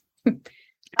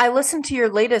 I listened to your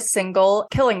latest single,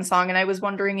 Killing Song, and I was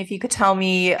wondering if you could tell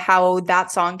me how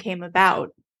that song came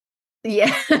about.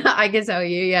 Yeah, I can tell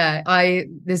you. Yeah,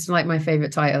 this is like my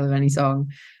favorite title of any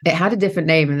song. It had a different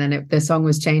name, and then the song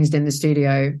was changed in the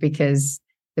studio because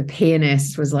the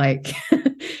pianist was like,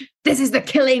 this is the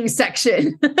killing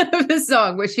section of the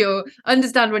song, which you'll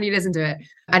understand when you listen to it.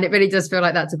 And it really does feel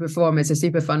like that to perform. It's a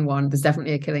super fun one. There's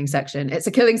definitely a killing section. It's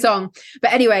a killing song.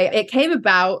 But anyway,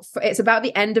 it's about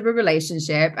the end of a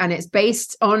relationship, and it's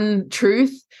based on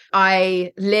truth.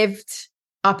 I lived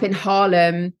up in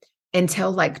Harlem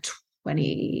until like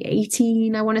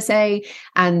 2018, I want to say.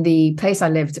 And the place I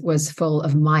lived was full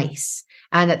of mice.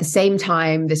 And at the same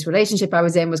time, this relationship I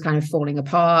was in was kind of falling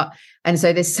apart. And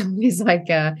so this song is like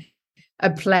a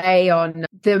play on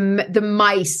the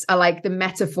mice are like the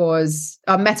metaphors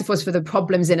for the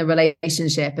problems in a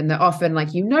relationship. And they're often like,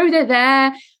 they're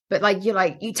there, but like,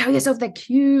 you tell yourself they're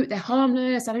cute, they're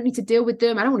harmless, I don't need to deal with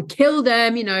them, I don't want to kill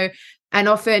them, and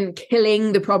often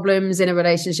killing the problems in a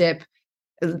relationship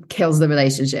kills the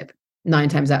relationship 9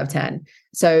 times out of 10.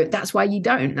 So that's why you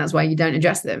don't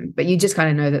address them, but you just kind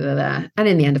of know that they're there. And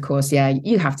in the end, of course, yeah,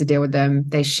 you have to deal with them.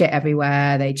 They shit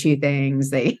everywhere, they chew things,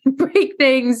 they break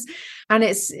things. And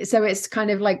it's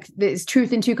kind of like it's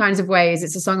truth in two kinds of ways.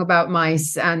 It's a song about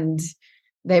mice, and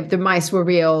the mice were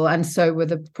real, and so were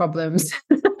the problems.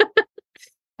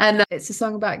 And it's a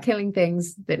song about killing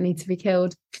things that need to be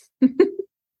killed.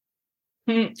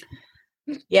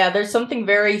 Yeah, there's something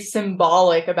very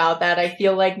symbolic about that. I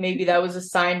feel like maybe that was a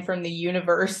sign from the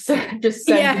universe, just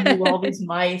sending you all these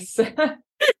mice.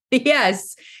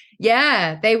 Yes.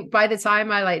 Yeah. By the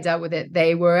time I dealt with it,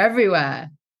 they were everywhere.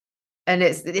 And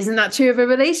isn't that true of a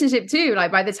relationship too?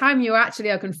 Like by the time you actually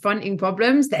are confronting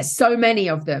problems, there's so many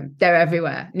of them. They're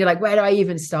everywhere. And you're like, where do I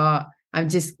even start? I'm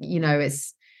just,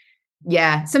 it's,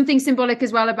 something symbolic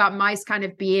as well about mice kind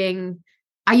of being,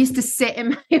 I used to sit in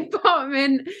my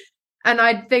apartment and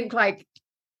I'd think like,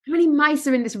 how many mice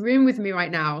are in this room with me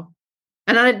right now?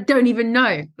 And I don't even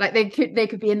know. Like they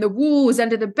could be in the walls,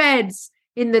 under the beds,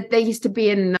 they used to be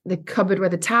in the cupboard where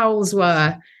the towels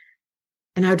were.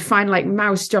 And I would find like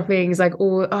mouse droppings, like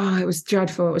it was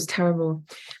dreadful. It was terrible.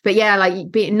 But yeah, like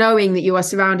knowing that you are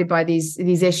surrounded by these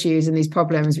issues and these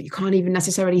problems, but you can't even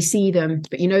necessarily see them,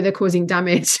 but they're causing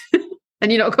damage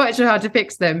and you're not quite sure how to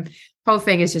fix them. Whole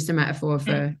thing is just a metaphor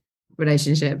for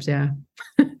relationships. Yeah.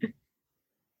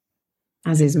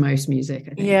 As is most music,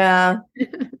 I think. Yeah.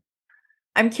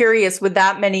 I'm curious, with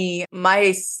that many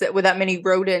mice, with that many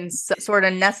rodents sort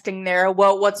of nesting there,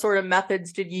 what sort of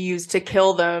methods did you use to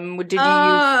kill them? Did you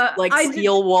use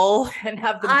steel wool and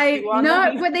have them chew on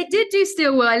them? No, but they did do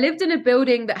steel wool. I lived in a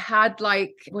building that had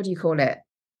what do you call it?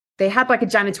 They had like a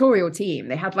janitorial team.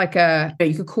 They had like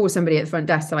you could call somebody at the front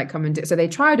desk to like come and do. So they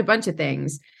tried a bunch of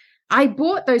things. I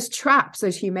bought those traps,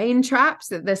 those humane traps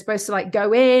that they're supposed to like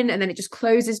go in and then it just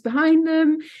closes behind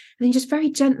them. And then you just very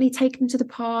gently take them to the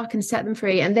park and set them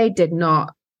free. And they did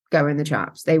not go in the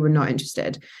traps. They were not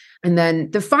interested. And then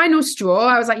the final straw,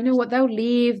 I was like, you know what, they'll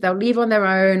leave on their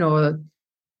own, or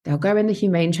they'll go in the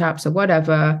humane traps or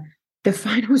whatever. The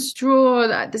final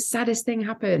straw, the saddest thing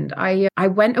happened. I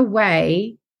went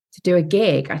away to do a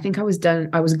gig. I think I was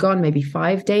gone maybe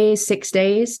 5 days, 6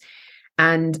 days.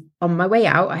 And on my way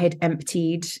out, I had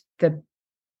emptied the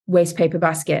waste paper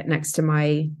basket next to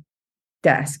my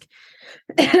desk.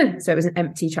 So it was an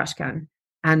empty trash can.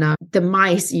 And the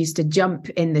mice used to jump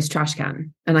in this trash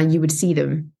can, and you would see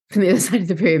them from the other side of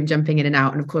the room jumping in and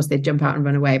out. And of course, they'd jump out and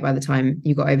run away by the time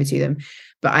you got over to them.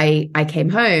 But I came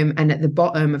home, and at the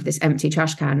bottom of this empty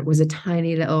trash can was a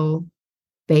tiny little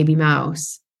baby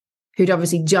mouse who'd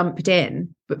obviously jumped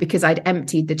in, but because I'd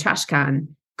emptied the trash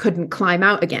can, couldn't climb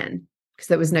out again because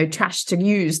there was no trash to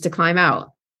use to climb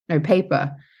out, no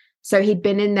paper. So he'd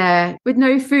been in there with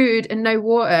no food and no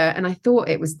water, and I thought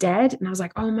it was dead. And I was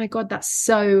like, oh my God, that's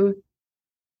so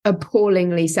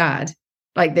appallingly sad.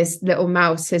 Like, this little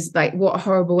mouse is like, what a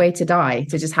horrible way to die,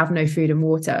 to just have no food and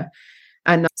water.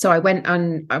 And so I went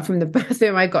on from the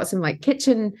bathroom, I got some like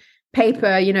kitchen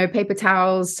paper, paper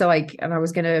towels. So and I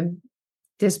was going to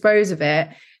dispose of it.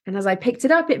 And as I picked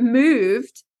it up, it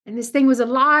moved. And this thing was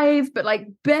alive, but like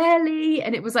barely.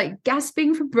 And it was like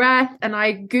gasping for breath. And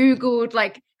I Googled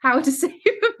like how to save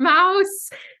a mouse.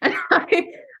 And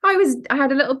I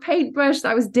had a little paintbrush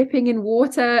that I was dipping in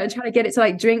water and trying to get it to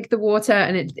like drink the water.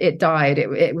 And it died.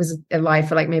 It was alive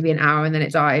for like maybe an hour, and then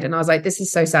it died. And I was like, this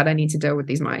is so sad. I need to deal with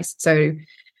these mice. So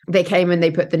they came and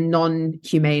they put the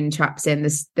non-humane traps in,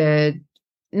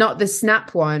 not the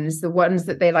snap ones, the ones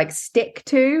that they like stick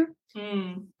to.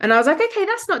 And I was like, okay,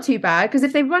 that's not too bad, because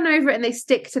if they run over it and they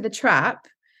stick to the trap,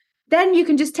 then you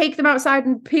can just take them outside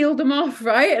and peel them off,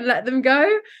 right, and let them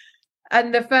go.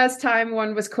 And the first time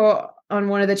one was caught on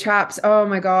one of the traps, oh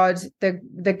my God,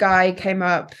 the guy came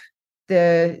up,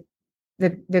 the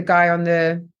guy on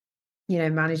the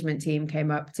management team came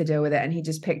up to deal with it, and he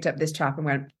just picked up this trap and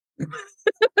went.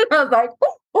 I was like,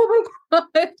 oh my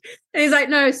God. And he's like,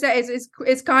 no,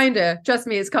 it's kinder, trust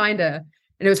me, it's kinder.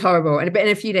 And it was horrible. And in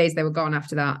a few days, they were gone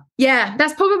after that. Yeah,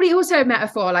 that's probably also a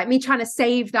metaphor. Like, me trying to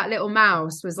save that little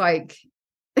mouse was like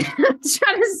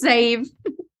trying to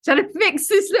fix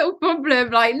this little problem.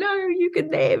 Like, no, you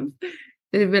can live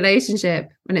in a relationship.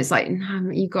 And it's like, no,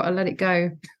 you got to let it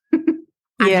go.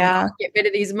 Yeah. Get rid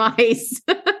of these mice.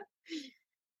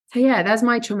 So yeah, that's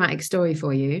my traumatic story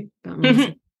for you.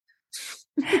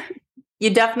 You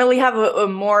definitely have a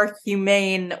more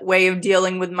humane way of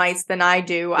dealing with mice than I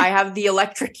do. I have the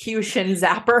electrocution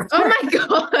zapper. Oh my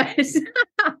God.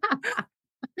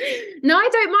 No, I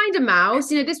don't mind a mouse.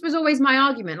 This was always my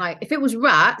argument. Like, if it was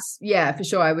rats, yeah, for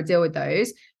sure, I would deal with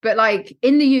those. But like,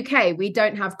 in the UK, we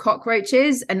don't have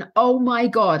cockroaches. And oh my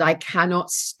God, I cannot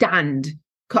stand.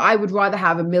 I would rather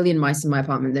have a million mice in my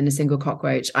apartment than a single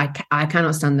cockroach. I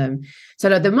cannot stand them.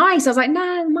 So the mice, I was like,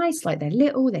 nah, the mice, like, they're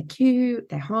little, they're cute,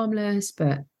 they're harmless,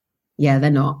 but yeah, they're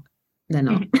not. They're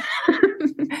not.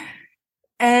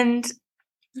 And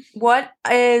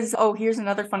here's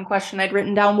another fun question I'd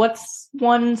written down. What's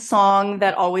one song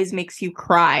that always makes you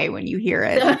cry when you hear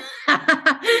it?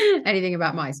 Anything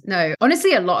about mice? No,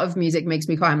 honestly, a lot of music makes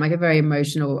me cry. I'm like a very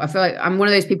emotional. I feel like I'm one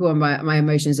of those people where my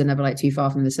emotions are never like too far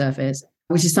from the surface,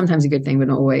 which is sometimes a good thing, but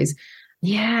not always.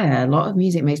 Yeah, a lot of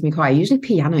music makes me cry. Usually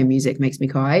piano music makes me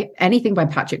cry. Anything by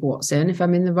Patrick Watson, if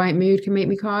I'm in the right mood, can make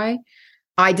me cry.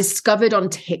 I discovered on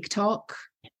TikTok,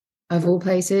 of all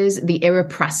places, the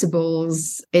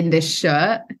Irrepressibles in this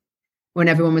shirt when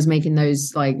everyone was making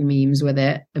those like memes with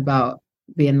it about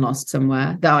being lost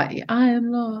somewhere. That I am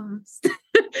lost.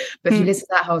 But if you listen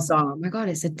to that whole song, oh my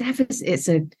God,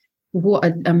 what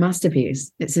a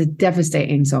masterpiece. It's a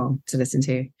devastating song to listen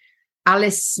to.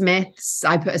 Alice Smith's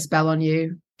I Put a Spell on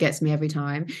You gets me every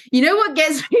time. You know what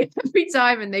gets me every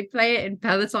time? And they play it in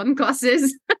Peloton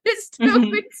classes. It still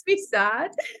makes me sad.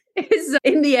 Is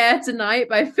In the Air Tonight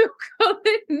by Phil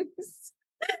Collins.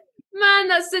 Man,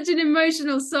 that's such an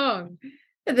emotional song.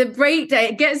 The breakdown,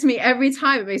 it gets me every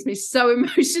time. It makes me so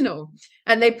emotional.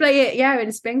 And they play it,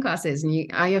 in spin classes. And you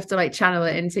have to like channel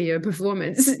it into your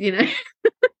performance, Yeah.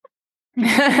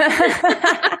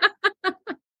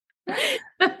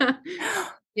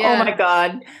 Oh my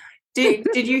God.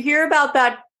 Did you hear about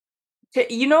that?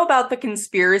 About the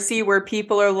conspiracy where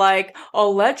people are like,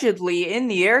 allegedly In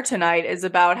the Air Tonight is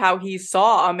about how he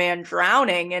saw a man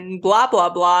drowning and blah, blah,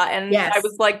 blah. And yes. I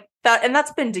was like, that, and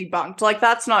that's been debunked. Like,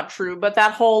 that's not true. But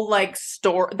that whole like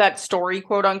story,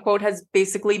 quote unquote, has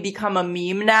basically become a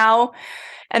meme now.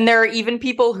 And there are even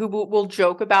people who will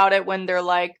joke about it when they're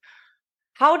like,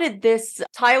 how did this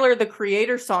Tyler, the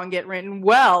Creator song get written?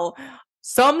 Well,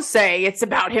 some say it's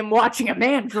about him watching a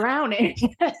man drowning.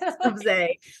 Some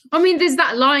say. I mean, there's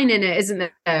that line in it,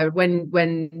 isn't there?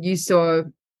 When you saw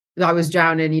that I was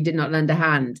drowning, you did not lend a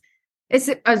hand. It's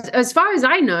as far as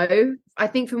I know, I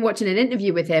think from watching an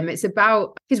interview with him, it's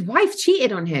about his wife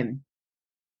cheated on him.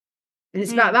 And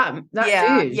it's about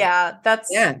that dude. Yeah,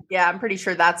 I'm pretty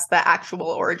sure that's the actual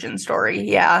origin story.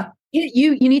 Yeah.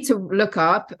 You need to look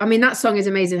up. I mean, that song is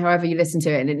amazing however you listen to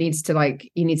it, and it needs to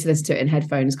you need to listen to it in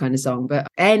headphones kind of song. But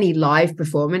any live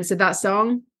performance of that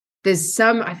song, there's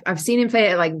some I've seen him play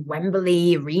it at like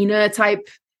Wembley Arena type,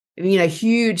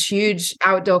 huge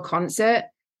outdoor concert,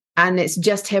 and it's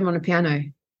just him on a piano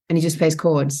and he just plays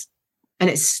chords, and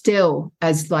it's still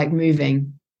as like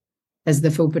moving as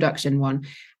the full production one.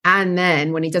 And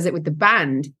then when he does it with the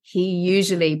band, he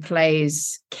usually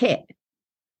plays kit.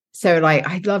 So like,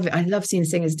 I love it. I love seeing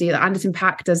singers do that. Anderson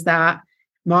 .Paak does that.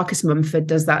 Marcus Mumford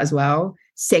does that as well.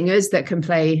 Singers that can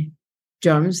play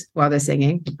drums while they're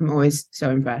singing. I'm always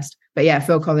so impressed. But yeah,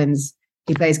 Phil Collins,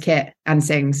 he plays kit and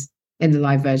sings in the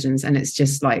live versions. And it's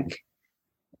just like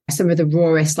some of the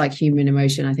rawest like human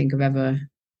emotion I think I've ever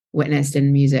witnessed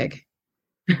in music.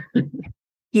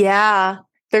 Yeah.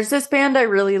 There's this band I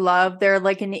really love. They're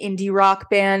like an indie rock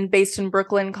band based in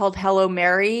Brooklyn called Hello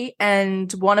Mary. And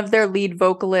one of their lead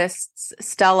vocalists,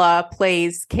 Stella,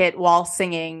 plays kit while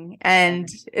singing. And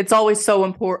it's always so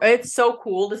important. It's so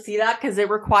cool to see that because it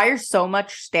requires so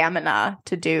much stamina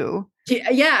to do.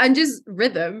 Yeah. And just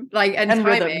rhythm, and timing.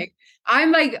 Rhythm.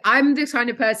 I'm the kind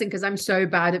of person, because I'm so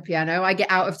bad at piano, I get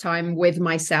out of time with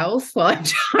myself while I'm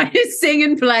trying to sing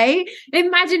and play.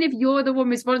 Imagine if you're the one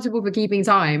responsible for keeping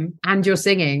time and you're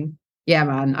singing. Yeah,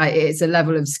 man, it's a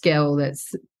level of skill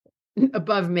that's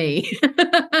above me.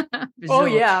 Oh,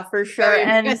 yeah, for sure.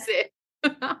 And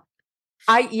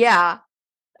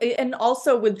and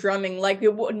also with drumming,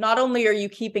 not only are you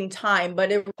keeping time,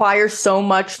 but it requires so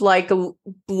much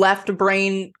left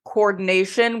brain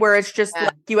coordination, where it's just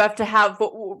you have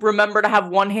to remember to have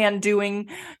one hand doing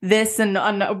this and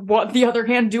what the other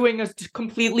hand doing a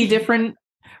completely different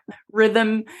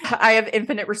rhythm. I have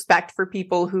infinite respect for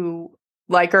people who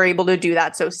are able to do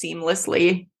that so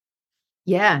seamlessly.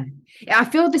 Yeah, I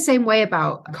feel the same way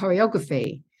about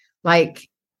choreography. I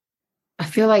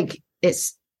feel like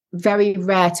it's very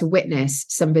rare to witness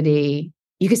somebody.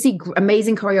 You can see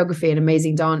amazing choreography and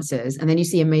amazing dancers, and then you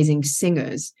see amazing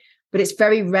singers, but it's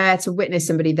very rare to witness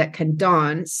somebody that can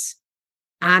dance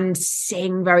and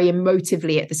sing very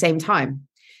emotively at the same time.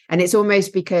 And it's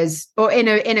almost because, or in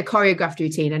a choreographed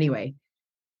routine anyway,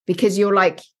 because you're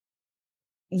right,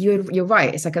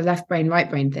 it's like a left brain right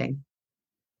brain thing.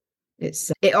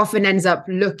 It often ends up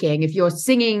looking, if you're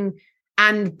singing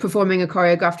and performing a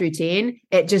choreographed routine,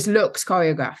 it just looks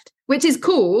choreographed, which is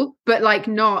cool, but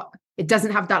it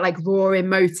doesn't have that raw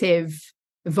emotive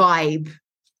vibe,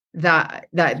 that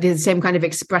the same kind of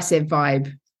expressive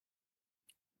vibe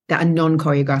that a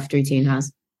non-choreographed routine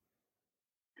has.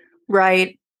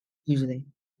 Right. Usually.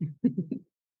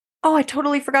 Oh, I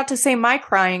totally forgot to say my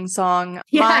crying song.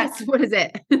 Yes, what is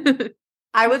it?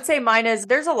 I would say mine is,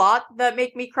 there's a lot that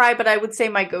make me cry, but I would say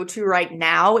my go-to right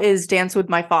now is Dance with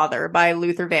My Father by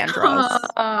Luther Vandross.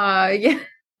 Yeah.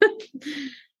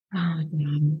 Oh,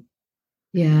 damn.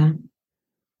 Yeah.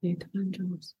 Luther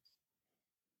Vandross.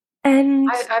 And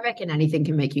I reckon anything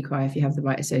can make you cry if you have the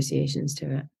right associations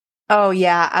to it. Oh,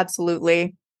 yeah,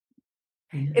 absolutely.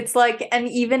 Yeah. It's and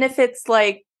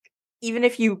even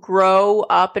if you grow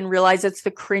up and realize it's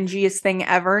the cringiest thing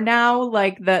ever now,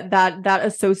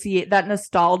 that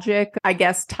nostalgic, I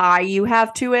guess, tie you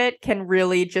have to it can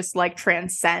really just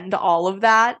transcend all of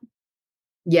that.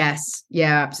 Yes.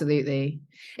 Yeah, absolutely.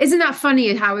 Isn't that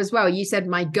funny how as well, you said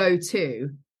my go-to.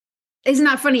 Isn't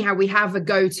that funny how we have a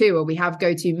go-to, or we have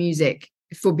go-to music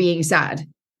for being sad?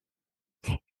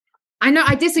 I know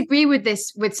I disagree with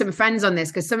some friends on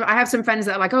this, because I have some friends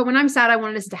that are like, oh, when I'm sad, I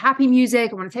want to listen to happy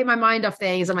music. I want to take my mind off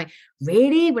things. I'm like,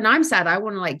 really? When I'm sad, I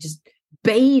want to just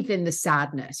bathe in the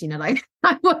sadness.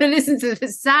 I want to listen to the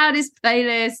saddest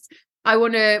playlist. I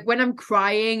want to, when I'm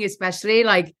crying, especially,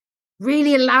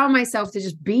 really allow myself to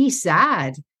just be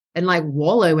sad and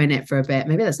wallow in it for a bit.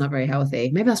 Maybe that's not very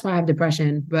healthy. Maybe that's why I have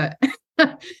depression. But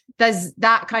there's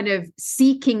that kind of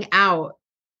seeking out,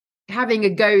 having a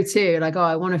go-to,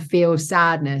 I want to feel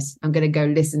sadness, I'm going to go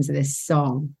listen to this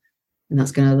song, and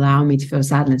that's going to allow me to feel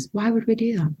sadness. Why would we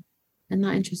do that? Isn't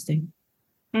that interesting?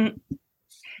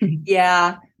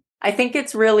 Yeah, I think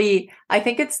it's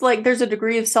there's a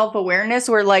degree of self-awareness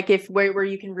where where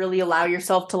you can really allow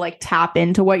yourself to tap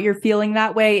into what you're feeling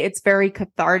that way. It's very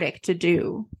cathartic to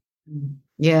do.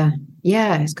 Yeah,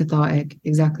 it's cathartic.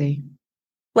 Exactly.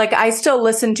 Like I still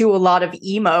listen to a lot of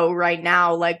emo right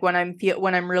now, like when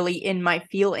I'm really in my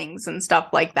feelings and stuff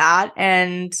like that.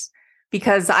 And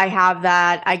because I have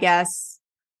that, I guess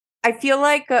I feel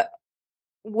like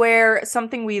where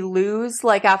something we lose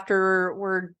like after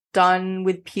we're done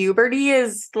with puberty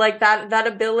is like that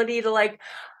ability to like,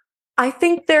 I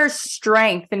think there's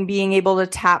strength in being able to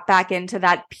tap back into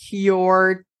that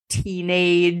pure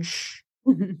teenage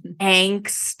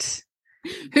angst.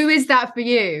 Who is that for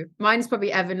you? Mine's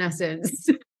probably Evanescence.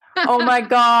 Oh my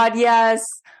God, yes.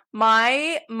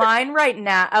 Mine right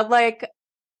now, like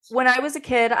when I was a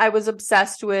kid, I was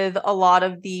obsessed with a lot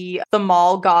of the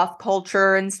mall goth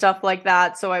culture and stuff like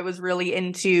that. So I was really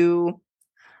into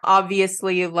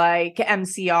obviously like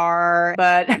MCR,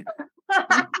 but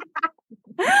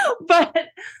but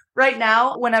right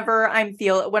now, whenever I'm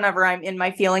in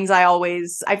my feelings,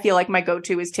 I feel like my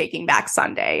go-to is Taking Back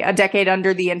Sunday, A Decade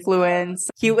Under the Influence,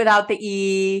 Cute Without the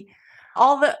E,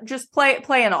 just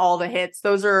playing all the hits.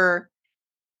 Those are,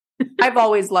 I've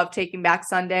always loved Taking Back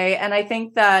Sunday. And I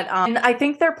think that, and I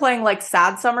think they're playing like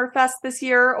Sad Summer Fest this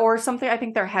year or something. I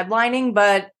think they're headlining,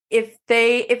 but if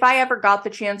I ever got the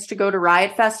chance to go to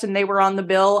Riot Fest and they were on the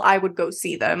bill, I would go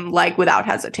see them like without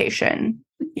hesitation.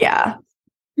 Yeah.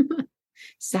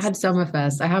 Sad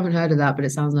Summerfest. I haven't heard of that, but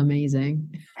it sounds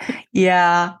amazing.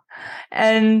 Yeah.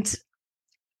 And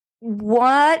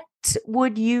what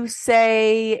would you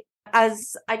say,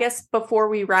 as I guess before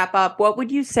we wrap up, what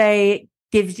would you say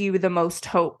gives you the most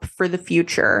hope for the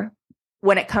future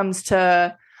when it comes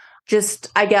to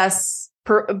just, I guess,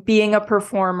 being a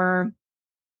performer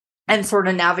and sort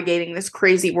of navigating this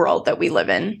crazy world that we live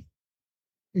in?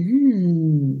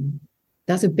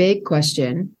 That's a big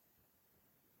question.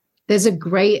 He's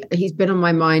been on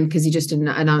my mind because he just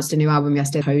announced a new album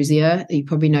yesterday, Hosier, that you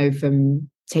probably know from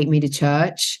Take Me to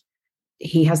Church.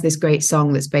 He has this great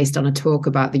song that's based on a talk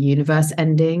about the universe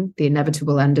ending, the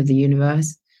inevitable end of the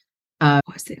universe.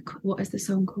 What is the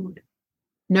song called?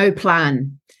 No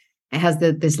Plan. It has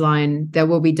this line, there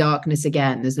will be darkness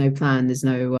again. There's no plan. There's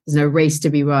no race to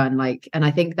be run. Like, and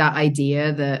I think that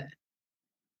idea that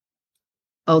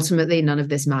ultimately none of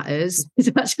this matters is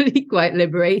actually quite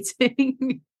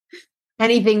liberating.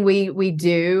 Anything we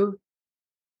do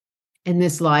in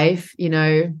this life,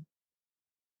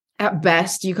 at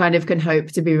best you kind of can hope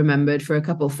to be remembered for a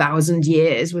couple thousand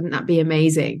years. Wouldn't that be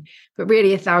amazing? But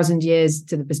really 1,000 years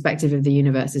to the perspective of the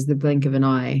universe is the blink of an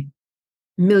eye.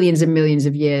 Millions and millions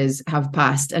of years have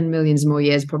passed and millions more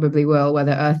years probably will,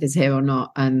 whether Earth is here or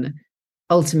not. And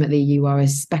ultimately you are a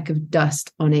speck of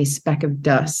dust on a speck of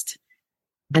dust.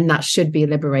 And that should be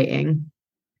liberating.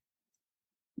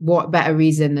 What better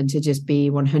reason than to just be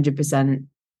 100%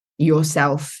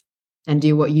 yourself and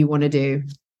do what you want to do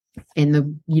in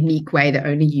the unique way that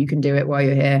only you can do it while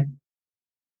you're here.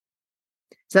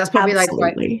 So that's probably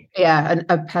Absolutely.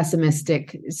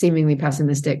 a seemingly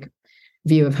pessimistic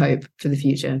view of hope for the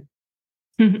future.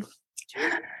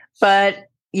 But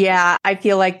yeah, I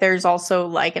feel like there's also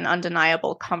like an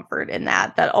undeniable comfort in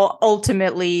that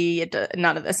ultimately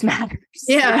none of this matters.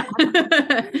 Yeah.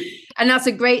 And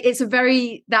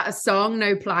that song,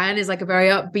 No Plan, is like a very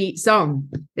upbeat song.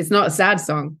 It's not a sad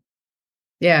song.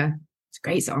 Yeah, it's a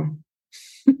great song.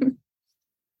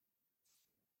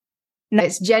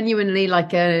 It's genuinely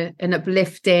like an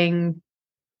uplifting,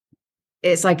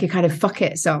 it's like a kind of fuck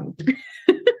it song.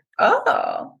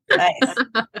 Oh, nice.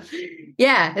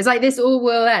 Yeah, it's like this all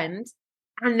will end,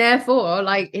 and therefore,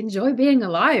 like, enjoy being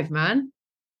alive, man.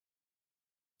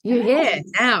 You're here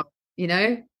now,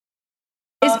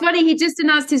 It's funny, he just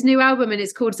announced his new album and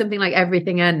it's called something like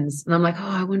Everything Ends. And I'm like,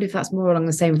 I wonder if that's more along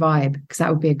the same vibe, because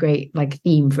that would be a great like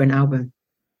theme for an album.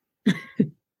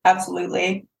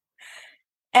 Absolutely.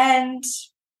 And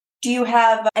do you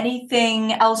have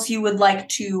anything else you would like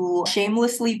to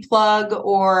shamelessly plug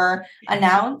or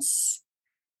announce?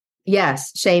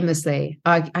 Yes, shamelessly.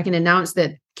 I can announce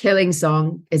that Killing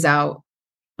Song is out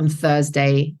on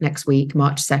Thursday next week,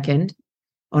 March 2nd,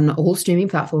 on all streaming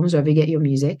platforms, wherever you get your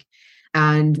music.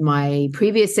 And my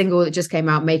previous single that just came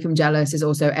out, Make 'Em Jealous, is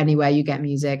also anywhere you get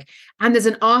music. And there's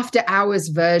an after hours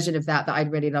version of that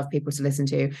I'd really love people to listen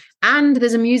to. And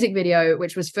there's a music video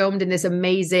which was filmed in this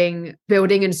amazing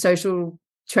building and social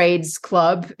trades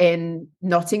club in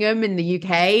Nottingham in the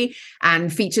UK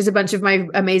and features a bunch of my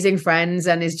amazing friends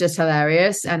and is just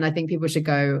hilarious. And I think people should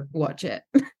go watch it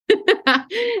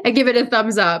and give it a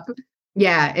thumbs up.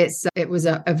 Yeah, it was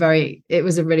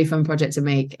a really fun project to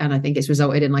make, and I think it's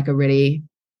resulted in like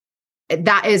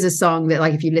that is a song that,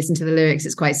 like, if you listen to the lyrics,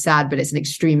 it's quite sad, but it's an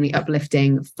extremely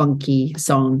uplifting, funky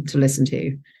song to listen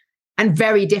to, and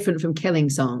very different from Killing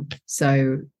Song.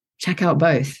 So check out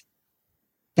both.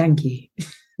 Thank you.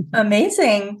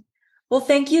 Amazing. Well,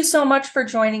 thank you so much for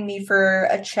joining me for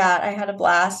a chat. I had a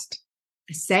blast.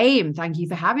 Same. Thank you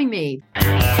for having me.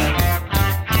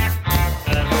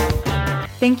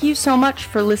 Thank you so much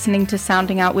for listening to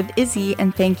Sounding Out with Izzy,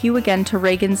 and thank you again to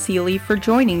Raegan Seeley for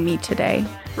joining me today.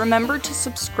 Remember to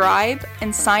subscribe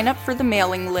and sign up for the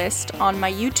mailing list on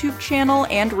my YouTube channel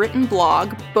and written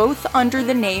blog, both under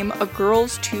the name A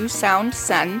Girl's Two Sound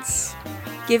Sense.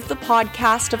 Give the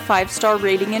podcast a 5-star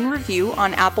rating and review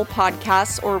on Apple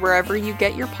Podcasts or wherever you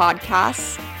get your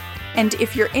podcasts. And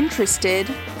if you're interested,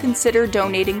 consider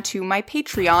donating to my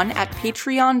Patreon at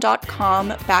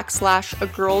patreon.com/A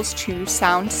Girl's Two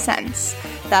Sound Sense.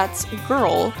 That's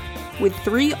girl with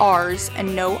 3 R's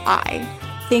and no I.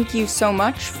 Thank you so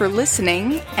much for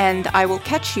listening, and I will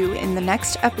catch you in the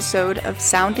next episode of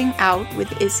Sounding Out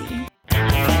with Izzy.